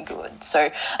genuinely good?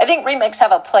 So I think remakes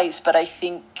have a place, but I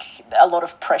think a lot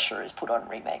of pressure is put on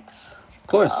remakes.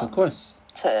 Of course.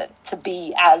 To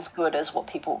be as good as what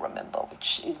people remember,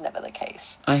 which is never the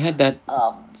case. I had that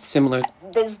similar...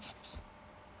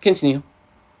 Continue.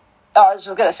 Oh, I was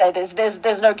just going to say,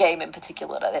 there's no game in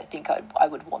particular that I think I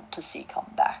would want to see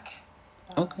come back.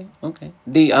 Okay.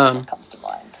 That comes to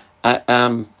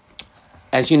mind.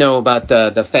 As you know about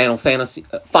the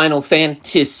Final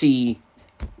Fantasy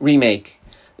remake,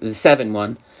 the 7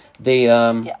 one,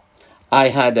 I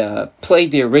had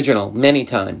played the original many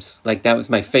times. Like, that was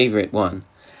my favorite one.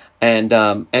 And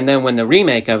then when the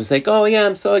remake, I was like, oh yeah,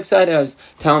 I'm so excited. I was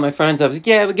telling my friends, I was like,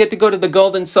 yeah, we get to go to the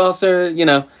Golden Saucer,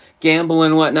 gamble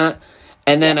and whatnot.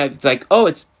 And then I was like, oh,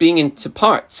 it's being into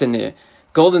parts, and the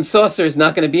Golden Saucer is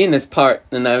not going to be in this part.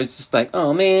 And I was just like,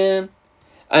 oh man.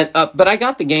 And but I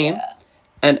got the game,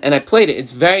 and I played it.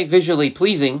 It's very visually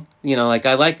pleasing. Like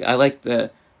I like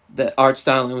the art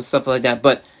style and stuff like that.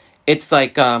 But it's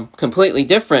like completely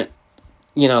different.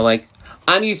 Like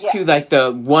I'm used to like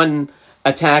the one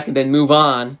attack and then move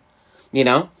on,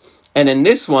 and in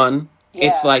this one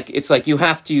it's like you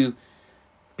have to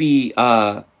be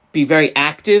very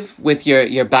active with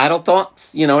your battle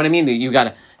thoughts. You know what I mean? You got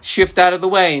to shift out of the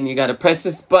way and you got to press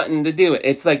this button to do it.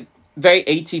 It's like very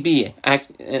ATB,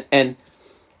 and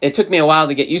it took me a while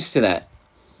to get used to that.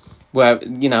 Where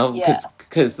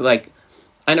because like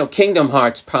I know Kingdom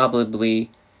Hearts probably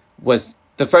was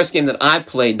the first game that I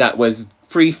played that was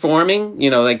free-forming,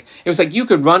 like it was like you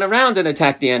could run around and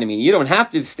attack the enemy. You don't have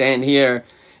to stand here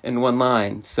in one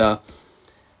line. So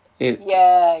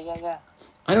yeah.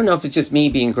 I don't know if it's just me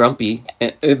being grumpy,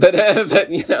 but I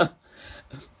don't know.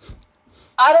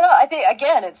 I think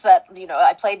again, it's that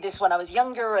I played this when I was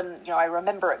younger, and I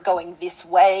remember it going this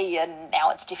way, and now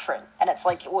it's different. And it's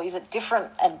like, well, is it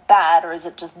different and bad, or is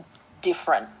it just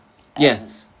different?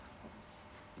 Yes.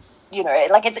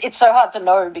 Like it's so hard to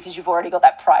know because you've already got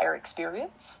that prior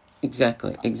experience.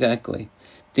 Exactly.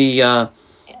 The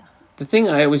thing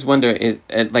I always wonder is,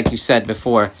 like you said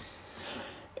before,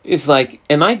 is like,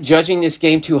 am I judging this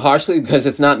game too harshly because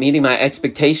it's not meeting my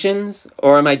expectations,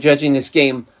 or am I judging this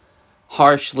game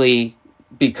harshly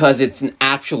because it's an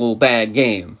actual bad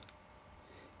game?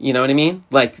 You know what I mean?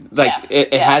 Like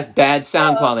it has bad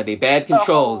sound quality, bad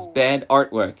controls, bad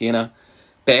artwork,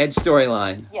 bad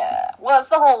storyline. Yeah, well, it's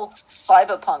the whole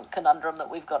cyberpunk conundrum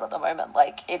that we've got at the moment.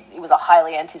 Like, it was a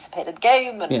highly anticipated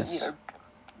game and,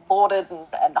 lauded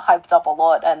and hyped up a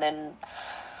lot, and then,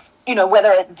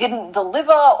 whether it didn't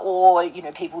deliver or,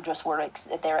 people just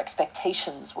their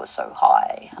expectations were so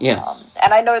high. Yes.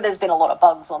 And I know there's been a lot of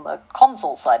bugs on the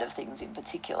console side of things in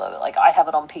particular. Like, I have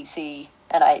it on PC,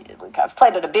 and I've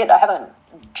played it a bit. I haven't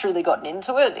truly gotten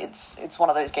into it. It's one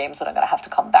of those games that I'm going to have to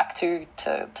come back to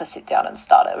sit down and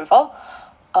start over.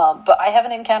 But I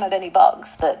haven't encountered any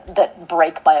bugs that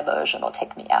break my immersion or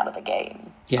take me out of the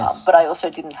game. Yes. But I also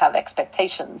didn't have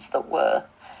expectations that were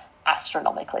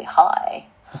astronomically high.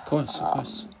 Of course.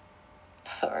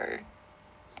 So,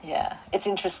 yeah, it's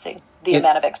interesting, the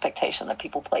amount of expectation that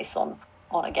people place on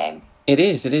a game. It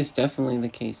is definitely the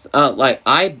case. Like,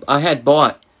 I had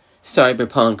bought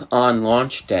Cyberpunk on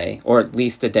launch day, or at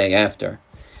least the day after.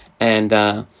 And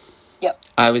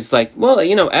I was like, well,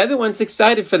 everyone's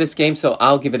excited for this game, so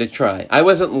I'll give it a try. I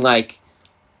wasn't like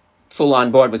full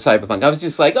on board with Cyberpunk. I was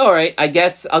just like, all right, I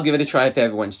guess I'll give it a try if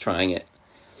everyone's trying it.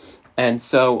 And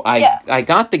so I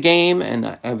got the game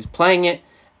and I was playing it,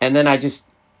 and then I just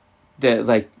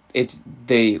I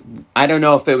don't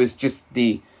know if it was just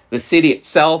the city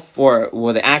itself or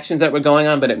the actions that were going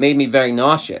on, but it made me very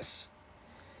nauseous.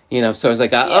 So I was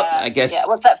like, I guess. Yeah,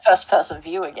 what's that first person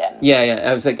view again? Yeah.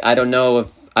 I was like, I don't know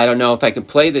if I could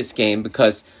play this game,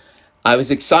 because I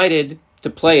was excited to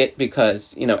play it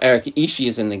because, Erika Ishii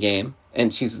is in the game,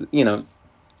 and she's,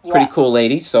 pretty cool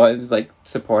lady, so I was like,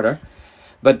 support her.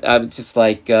 But I was just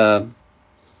like, I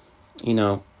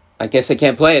guess I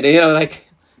can't play it.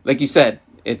 Like you said,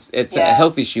 it's a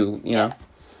health issue, Yeah.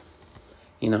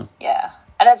 And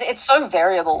it's so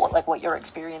variable what your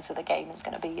experience with the game is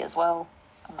going to be as well.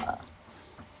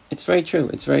 It's very true.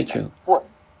 What?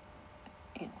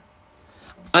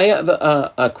 I have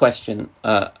a question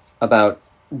about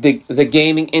the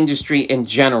gaming industry in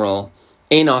general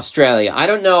in Australia. I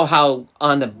don't know how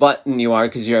on the button you are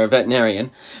because you're a veterinarian,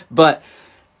 but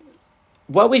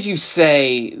what would you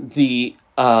say the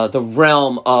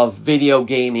realm of video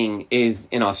gaming is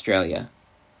in Australia?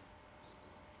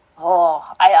 Oh,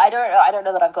 I don't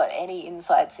know that I've got any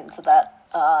insights into that.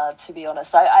 To be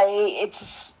honest,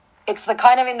 it's the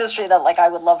kind of industry that I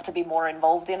would love to be more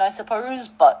involved in, I suppose.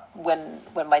 But when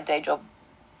my day job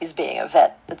is being a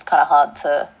vet, it's kind of hard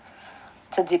to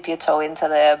dip your toe into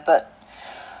there. But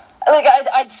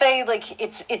I'd say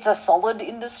it's a solid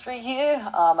industry here,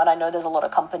 and I know there's a lot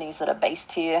of companies that are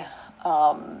based here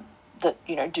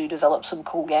that do develop some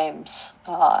cool games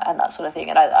and that sort of thing.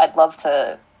 And I'd love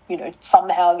to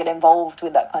somehow get involved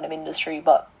with that kind of industry,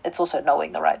 but it's also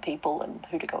knowing the right people and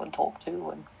who to go and talk to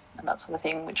and that sort of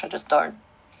thing, which I just don't.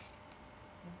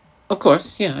 Of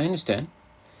course, yeah, I understand.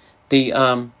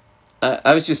 I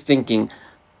was just thinking,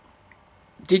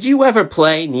 did you ever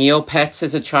play Neopets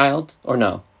as a child, or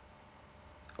no?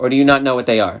 Or do you not know what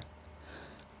they are?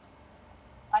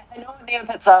 I know what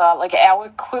Neopets are like our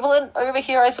equivalent over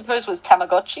here, I suppose, was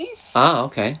Tamagotchis. Ah,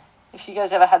 okay. If you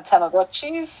guys ever had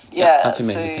Tamagotchis, Yeah, I'm so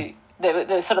familiar with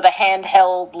they're sort of the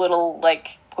handheld little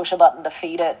like push a button to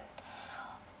feed it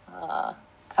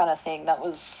kind of thing. That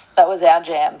was our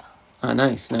jam. Ah,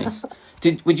 nice.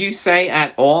 Would you say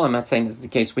at all? I'm not saying this is the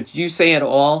case. Would you say at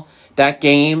all that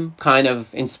game kind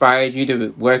of inspired you to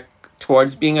work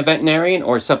towards being a veterinarian,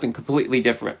 or something completely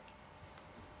different?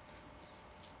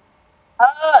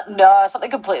 No,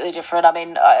 something completely different. I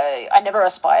mean, I never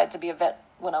aspired to be a vet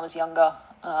when I was younger.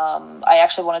 I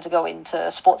actually wanted to go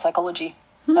into sports psychology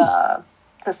to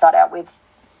start out with,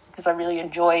 because I really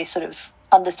enjoy sort of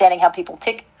understanding how people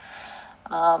tick.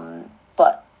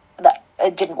 But that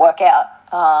it didn't work out.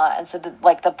 And so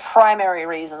the primary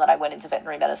reason that I went into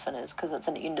veterinary medicine is because it's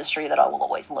an industry that I will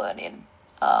always learn in.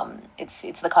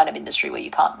 It's the kind of industry where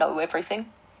you can't know everything.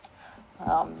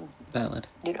 Valid.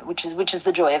 You know, which is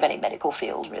the joy of any medical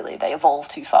field, really. They evolve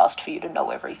too fast for you to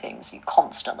know everything, so you're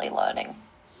constantly learning.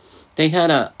 They had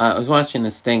I was watching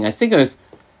this thing, I think it was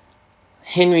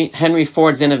Henry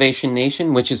Ford's Innovation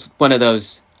Nation, which is one of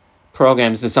those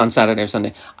programs that's on Saturday or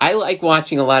Sunday. I like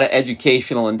watching a lot of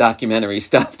educational and documentary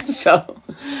stuff, so,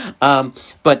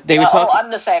 but they were talking... Oh, I'm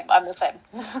the same.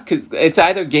 Because it's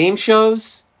either game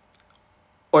shows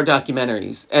or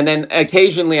documentaries. And then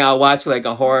occasionally I'll watch like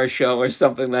a horror show or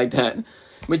something like that.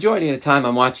 Majority of the time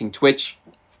I'm watching Twitch,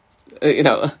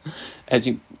 so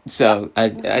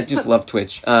I just love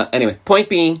Twitch. Anyway, point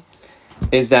being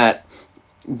is that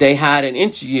they had an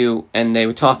interview and they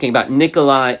were talking about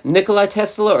Nikola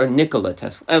Tesla.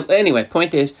 Anyway,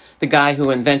 point is the guy who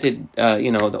invented,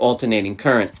 the alternating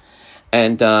current.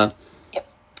 And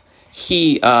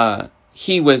he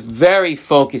was very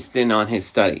focused in on his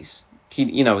studies.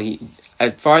 He,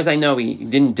 as far as I know, he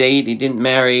didn't date, he didn't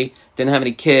marry, didn't have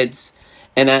any kids.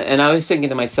 And I was thinking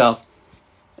to myself,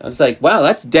 I was like, wow,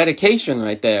 that's dedication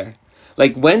right there.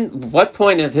 Like, what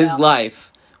point of his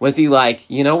life was he like,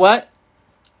 you know what?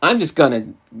 I'm just going to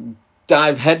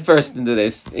dive headfirst into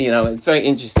this. It's very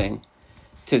interesting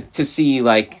to see,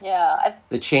 like,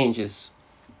 the changes.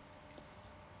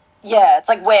 Yeah, it's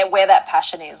like where that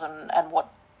passion is and what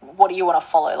do you want to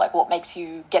follow? Like, what makes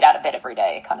you get out of bed every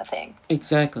day, kind of thing.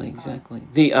 Exactly.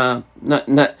 The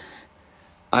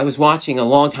I was watching a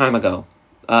long time ago.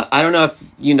 I don't know if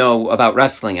you know about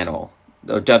wrestling at all,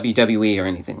 or WWE or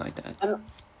anything like that.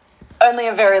 Only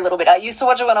a very little bit. I used to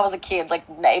watch it when I was a kid, like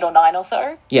 8 or 9 or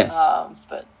so. Yes,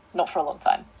 but not for a long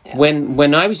time. Yeah.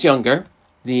 When I was younger,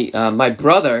 my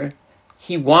brother,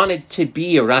 he wanted to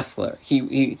be a wrestler.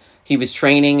 He was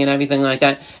training and everything like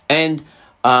that, and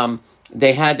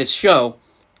they had this show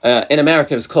in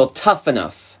America. It was called Tough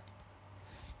Enough.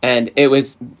 And it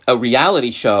was a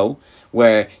reality show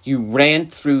where you ran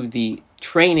through the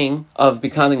training of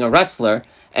becoming a wrestler.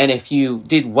 And if you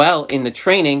did well in the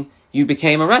training, you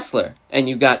became a wrestler. And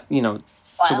you got,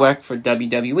 to work for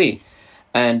WWE.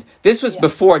 And this was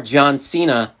before John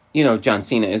Cena. You know who John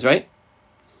Cena is, right?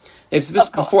 It was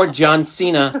before John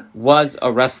Cena was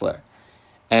a wrestler.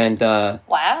 And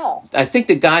wow. I think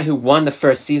the guy who won the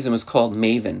first season was called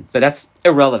Maven, but that's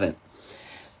irrelevant.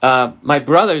 My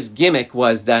brother's gimmick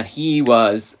was that he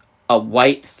was a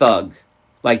white thug,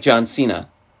 like John Cena,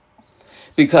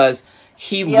 because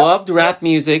he loved rap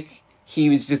music. He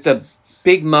was just a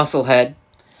big muscle head,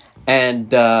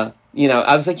 and I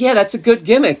was like, yeah, that's a good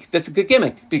gimmick. Because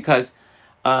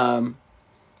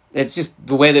it's just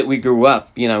the way that we grew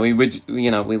up. We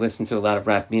listened to a lot of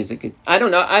rap music. I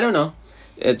don't know.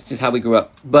 It's just how we grew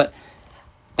up.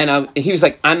 He was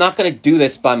like, I'm not going to do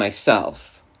this by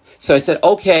myself. So I said,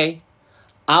 okay,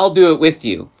 I'll do it with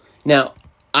you. Now,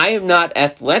 I am not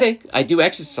athletic. I do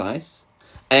exercise.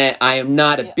 And I am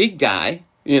not a big guy,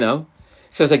 So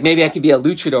it's like, maybe I could be a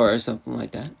luchador or something like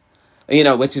that.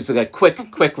 Which is like a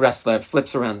quick wrestler,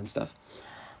 flips around and stuff.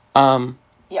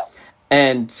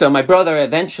 And so my brother,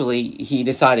 eventually, he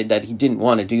decided that he didn't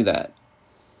want to do that.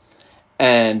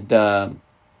 And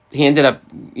he ended up,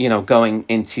 going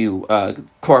into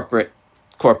corporate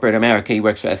America. He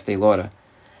works for Estee Lauder.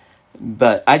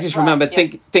 But I just remember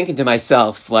thinking to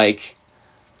myself, like,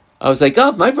 I was like, oh,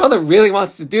 if my brother really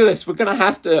wants to do this, we're gonna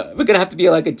have to be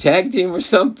like a tag team or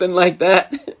something like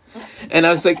that. And I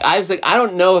was like, I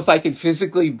don't know if I could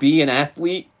physically be an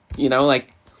athlete,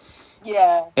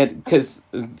 Yeah. And because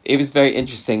it was very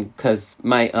interesting, because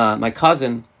my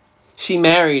cousin, she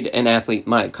married an athlete,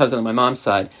 my cousin on my mom's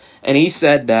side, and he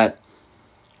said that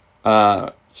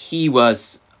he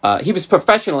was a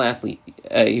professional athlete.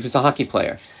 He was a hockey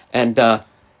player, and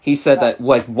he said that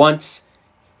like once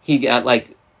he got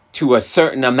like to a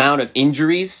certain amount of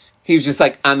injuries, he was just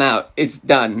like, I'm out. It's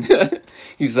done.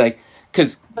 He's like,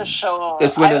 because For sure.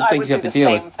 it's one of the I things would you have do to the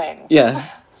deal same with. thing. Yeah,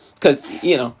 because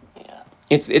Yeah.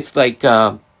 it's like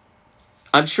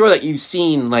I'm sure that you've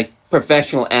seen like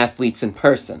professional athletes in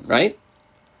person, right?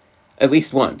 At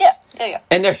least Yeah. once, Yeah.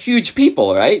 and they're huge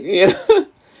people, right?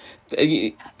 For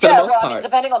the Yeah, most well, I mean, part,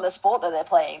 depending on the sport that they're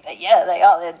playing, but yeah, they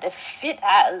are. They're fit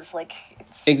as, like,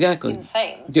 it's exactly.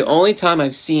 insane. The only time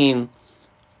I've seen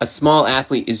a small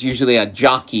athlete is usually a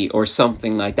jockey or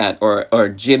something like that, or a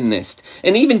gymnast,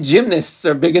 and even gymnasts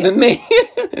are bigger than me.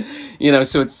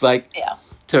 So it's like, Yeah.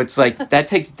 that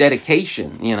takes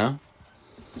dedication,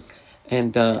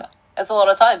 and It's a lot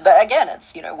of time. But again,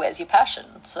 it's, where's your passion?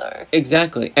 So,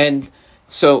 exactly. And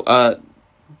so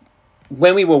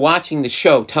when we were watching the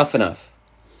show Tough Enough,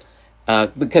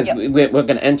 because Yep. we're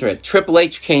going to enter it, Triple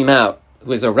H came out,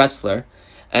 who is a wrestler,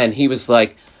 and he's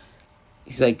like,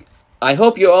 I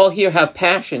hope you all here have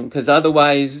passion, because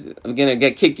otherwise I'm going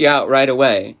to kick you out right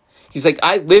away. He's like,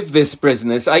 I live this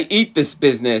business. I eat this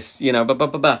business, blah, blah, blah,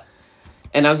 blah.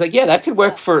 And I was like, yeah, that could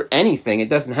work for anything. It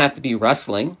doesn't have to be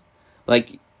wrestling.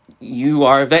 Like, you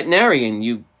are a veterinarian.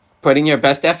 You put in your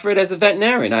best effort as a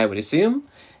veterinarian, I would assume,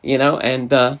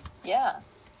 and yeah.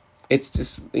 it's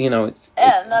just, Yeah,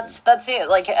 and that's it.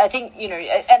 Like, I think,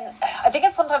 and I think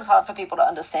it's sometimes hard for people to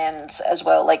understand as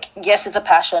well. Like, yes, it's a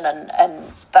passion and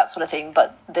that sort of thing,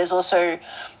 but there's also,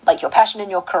 like, your passion in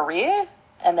your career,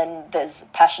 and then there's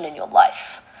passion in your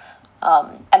life.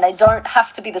 And they don't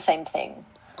have to be the same thing.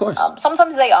 Of course.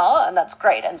 Sometimes they are, and that's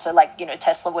great. And so, like,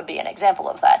 Tesla would be an example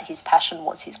of that. His passion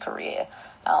was his career,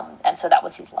 and so that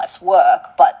was his life's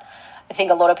work. But I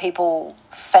think a lot of people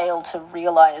fail to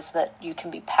realize that you can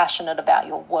be passionate about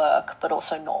your work, but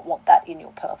also not want that in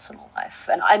your personal life.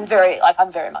 And I'm very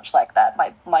much like that.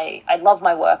 I love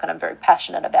my work, and I'm very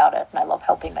passionate about it, and I love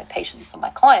helping my patients and my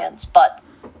clients. But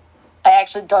I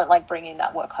actually don't like bringing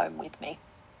that work home with me.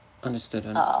 Understood.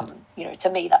 To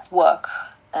me, that's work,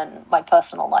 and my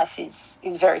personal life is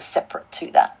very separate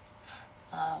to that.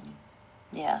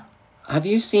 Yeah. Have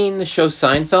you seen the show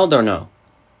Seinfeld or no?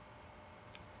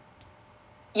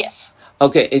 Yes.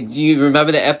 Okay, do you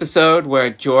remember the episode where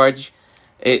George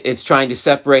is trying to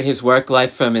separate his work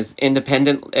life from his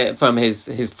independent, from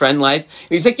his friend life?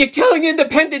 He's like, "You're killing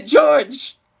independent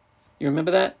George!" You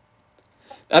remember that?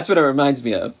 That's what it reminds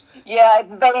me of. Yeah,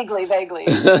 vaguely.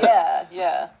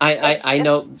 Yeah. I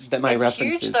know that my it's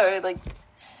references. Huge, though, like,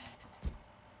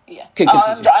 yeah.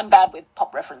 Continue. I'm bad with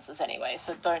pop references anyway,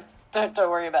 so don't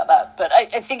worry about that. But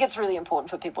I think it's really important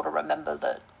for people to remember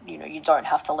that you don't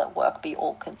have to let work be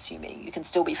all consuming. You can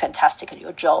still be fantastic at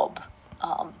your job,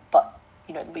 but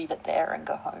leave it there and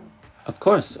go home. Of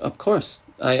course.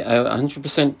 I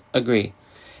 100% agree.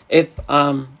 If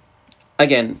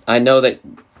again, I know that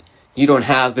you don't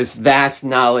have this vast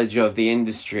knowledge of the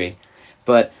industry,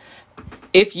 but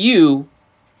if you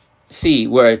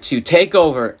were to take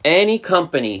over any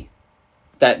company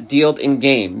that dealt in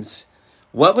games,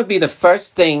 what would be the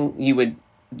first thing you would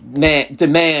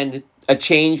demand a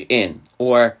change in,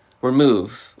 or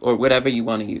remove, or whatever you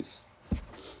want to use?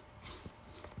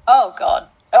 Oh God.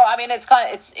 Oh, I mean,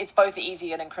 it's both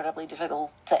easy and incredibly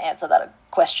difficult to answer that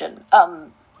question.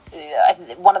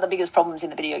 One of the biggest problems in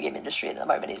the video game industry at the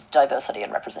moment is diversity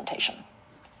and representation.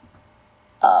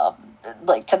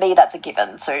 Like, to me, that's a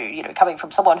given. So, coming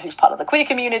from someone who's part of the queer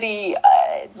community,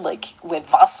 we're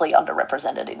vastly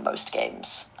underrepresented in most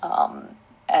games.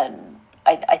 And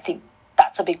I think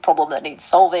that's a big problem that needs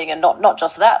solving. And not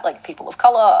just that, like, people of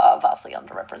color are vastly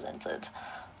underrepresented.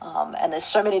 And there's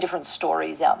so many different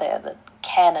stories out there that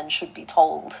can and should be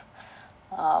told.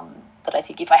 But I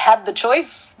think if I had the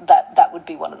choice, that would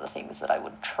be one of the things that I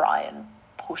would try and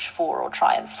push for or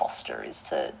try and foster, is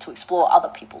to explore other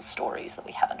people's stories that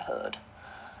we haven't heard.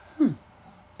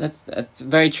 That's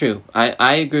very true.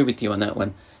 I agree with you on that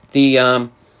one.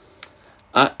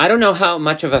 I don't know how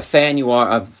much of a fan you are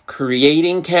of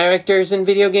creating characters in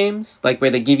video games, like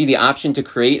where they give you the option to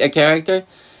create a character,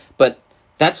 but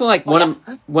that's one of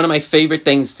my favorite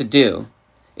things to do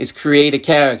is create a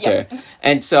character. Yep.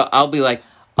 And so I'll be like,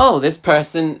 oh, this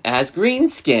person has green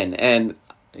skin and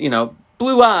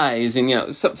blue eyes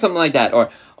and something like that, or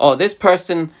oh, this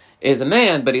person is a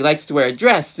man but he likes to wear a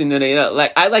dress, and then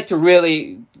I like to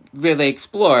really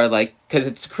explore, like, because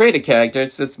it's create a character,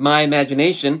 it's my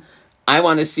imagination. I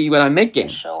want to see what I'm making.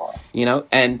 Sure.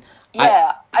 And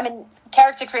yeah, I mean,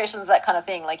 character creation is that kind of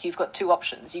thing. Like, you've got two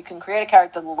options. You can create a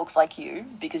character that looks like you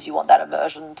because you want that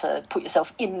immersion to put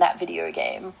yourself in that video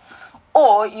game,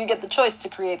 or you get the choice to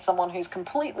create someone who's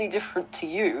completely different to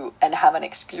you and have an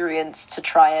experience to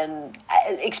try and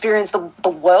experience the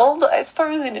world, I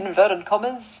suppose, in inverted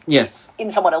commas. Yes.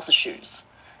 In someone else's shoes.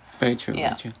 Very true.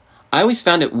 Yeah. Very true. I always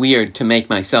found it weird to make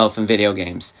myself in video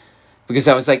games because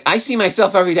I was like, I see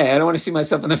myself every day. I don't want to see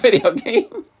myself in the video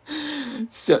game.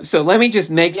 So let me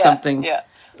just make something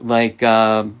like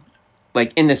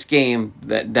in this game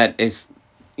that is,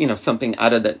 something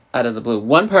out of the blue.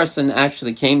 One person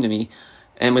actually came to me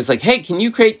and was like, "Hey, can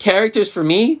you create characters for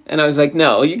me?" And I was like,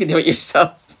 "No, you can do it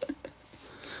yourself."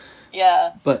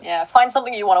 Find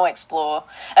something you want to explore,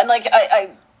 and like I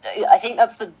think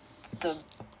that's the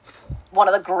one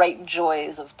of the great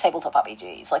joys of tabletop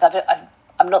RPGs. Like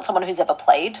I'm not someone who's ever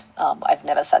played. I've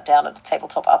never sat down at a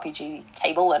tabletop RPG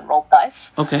table and rolled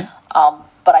dice. Okay.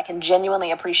 But I can genuinely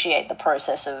appreciate the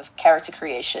process of character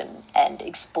creation and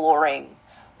exploring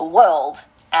the world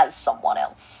as someone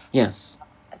else. Yes.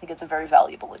 I think it's a very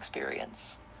valuable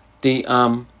experience.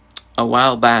 A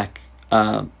while back,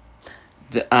 I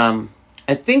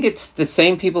think it's the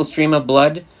same people, Stream of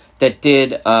Blood, that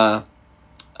did a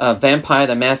Vampire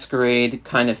the Masquerade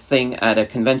kind of thing at a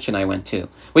convention I went to,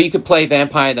 where you could play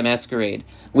Vampire the Masquerade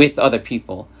with other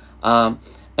people.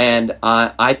 And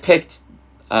I picked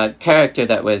a character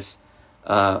that was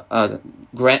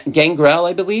Gangrel,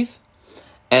 I believe.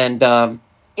 And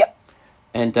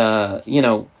and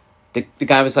the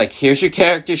guy was like, "Here's your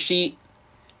character sheet.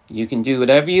 You can do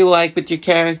whatever you like with your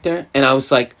character." And I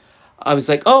was like,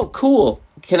 "Oh, cool.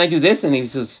 Can I do this?" And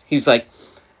he's like,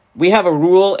 "We have a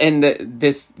rule in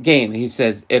this game." He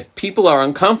says, "If people are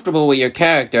uncomfortable with your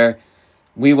character,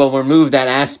 we will remove that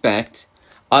aspect.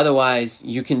 Otherwise,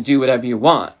 you can do whatever you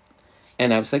want."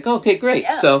 And I was like, "Okay, great."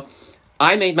 Yeah. So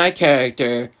I made my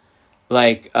character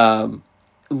like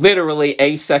literally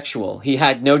asexual. He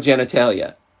had no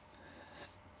genitalia.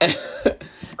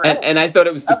 and I thought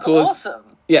it was the coolest. Awesome.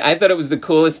 Yeah, I thought it was the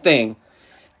coolest thing.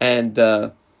 And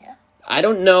I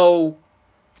don't know,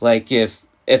 like, if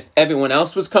everyone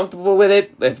else was comfortable with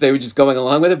it, if they were just going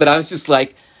along with it, but I was just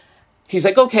like, he's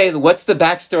like, "Okay, what's the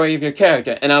backstory of your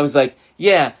character?" And I was like,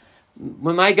 "Yeah,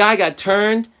 when my guy got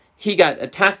turned, he got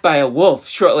attacked by a wolf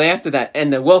shortly after that,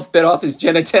 and the wolf bit off his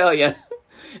genitalia."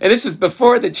 And this was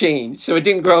before the change, so it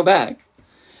didn't grow back.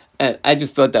 And I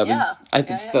just thought that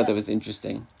thought that was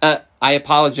interesting. I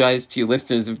apologize to you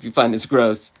listeners if you find this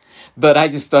gross, but I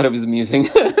just thought it was amusing.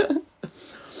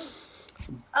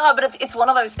 But it's one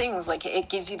of those things, like, it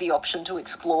gives you the option to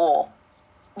explore,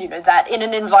 that in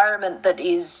an environment that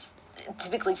is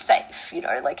typically safe,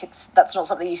 like that's not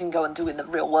something you can go and do in the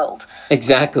real world.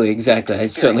 Exactly. I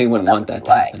certainly wouldn't want that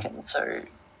to happen. And so,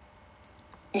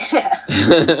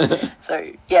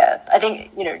 I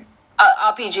think,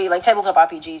 RPG, like tabletop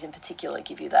RPGs in particular,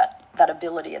 give you that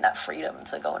ability and that freedom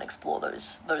to go and explore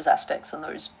those aspects and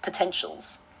those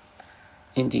potentials.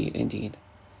 Indeed.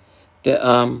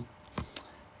 I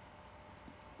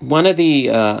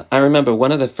remember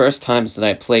one of the first times that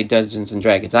I played Dungeons and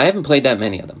Dragons. I haven't played that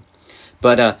many of them,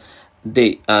 but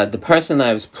the person that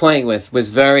I was playing with was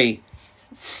very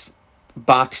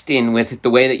boxed in with the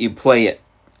way that you play it.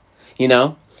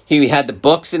 He had the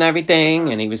books and everything,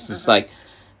 and he was just like,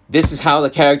 "This is how the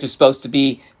character's supposed to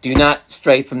be. Do not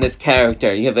stray from this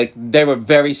character." They were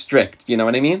very strict. You know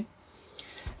what I mean?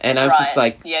 And I was just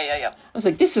like, I was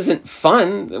like, "This isn't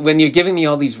fun when you're giving me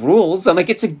all these rules." I'm like,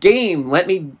 "It's a game. Let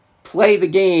me play the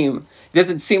game. It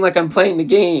doesn't seem like I'm playing the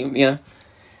game,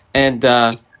 And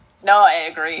no, I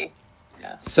agree.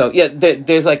 Yeah. So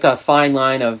there's like a fine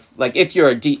line of, like, if you're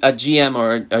a GM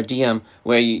or a DM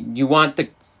where you want the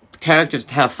characters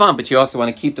to have fun, but you also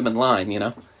want to keep them in line,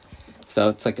 So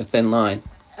it's like a thin line.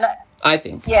 I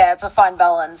think. Yeah, it's a fine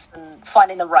balance, and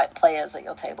finding the right players at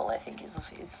your table, I think, is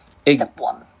step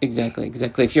one. Exactly.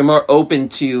 If you're more open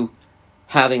to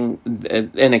having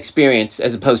an experience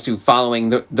as opposed to following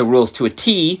the rules to a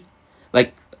T,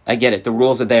 like, I get it, the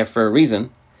rules are there for a reason,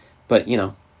 but,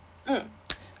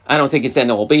 I don't think it's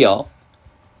end all be all.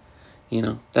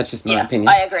 That's just my opinion.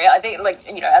 I agree. I think, like,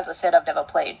 as I said, I've never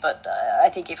played, but I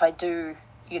think if I do,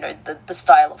 the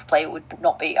style of play would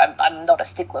not be. I'm not a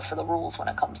stickler for the rules when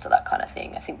it comes to that kind of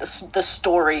thing. I think the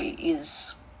story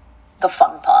is the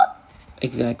fun part.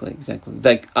 Exactly.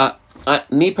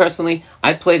 Like, me personally,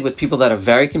 I played with people that are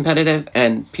very competitive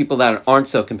and people that aren't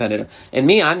so competitive. And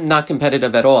me, I'm not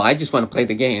competitive at all. I just want to play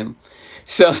the game.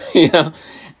 So,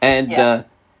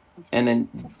 and then,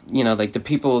 like, the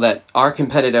people that are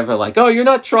competitive are like, "Oh, you're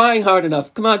not trying hard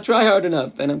enough. Come on, try hard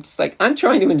enough." And I'm just like, I'm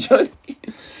trying to enjoy the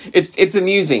game. It's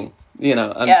amusing,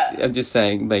 I'm just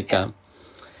saying, like,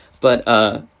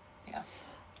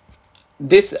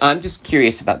 this, I'm just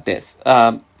curious about this.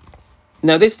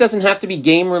 Now, this doesn't have to be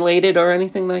game-related or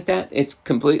anything like that. It's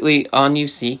completely on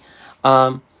UC.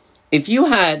 If you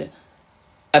had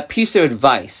a piece of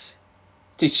advice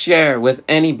to share with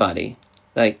anybody,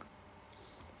 like,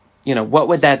 what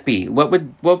would that be? What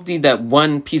would be that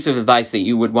one piece of advice that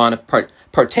you would want to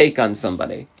partake on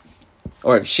somebody,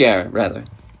 or share rather?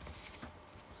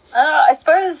 I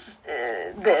suppose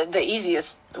the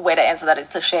easiest way to answer that is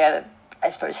to share, I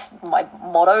suppose, my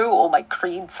motto or my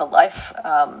creed for life,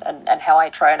 and how I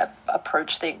try and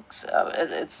approach things.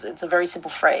 It's a very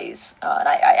simple phrase, and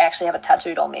I actually have it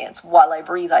tattooed on me. It's "While I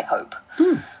breathe, I hope."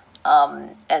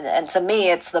 And to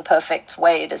me, it's the perfect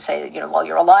way to say that, while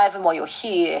you're alive and while you're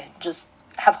here, just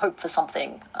have hope for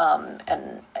something,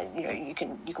 and you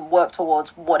can work towards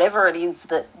whatever it is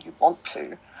that you want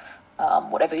to.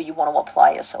 Whatever you want to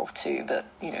apply yourself to, but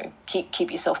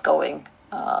keep yourself going,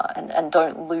 and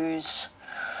don't lose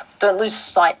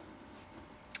sight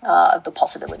of the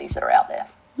possibilities that are out there.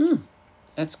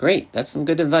 That's great. That's some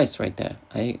good advice right there.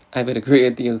 I would agree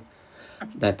with you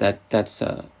that's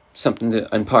something to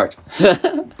impart.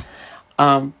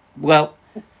 Well,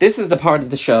 this is the part of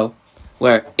the show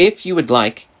where, if you would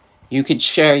like, you could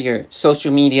share your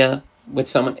social media with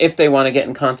someone if they want to get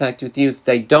in contact with you. If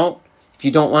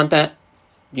you don't want that,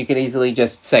 you can easily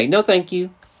just say, no, thank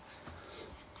you.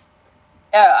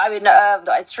 Yeah, I mean,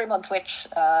 I stream on Twitch,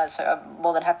 so I'm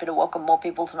more than happy to welcome more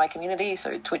people to my community.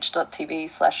 So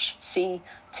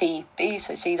twitch.tv/CTEB,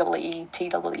 so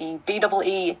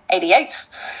CEETEEBEE88.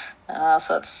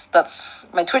 So that's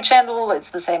my Twitch handle. It's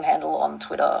the same handle on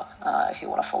Twitter, if you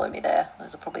want to follow me there.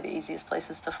 Those are probably the easiest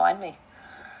places to find me.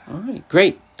 All right,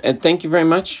 great. And thank you very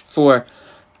much for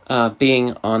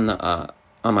being on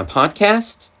my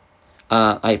podcast.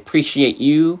 I appreciate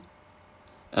you.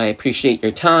 I appreciate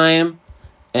your time.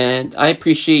 And I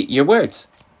appreciate your words.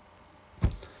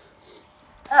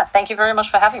 Thank you very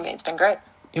much for having me. It's been great.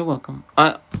 You're welcome.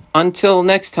 Until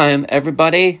next time,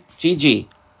 everybody, GG.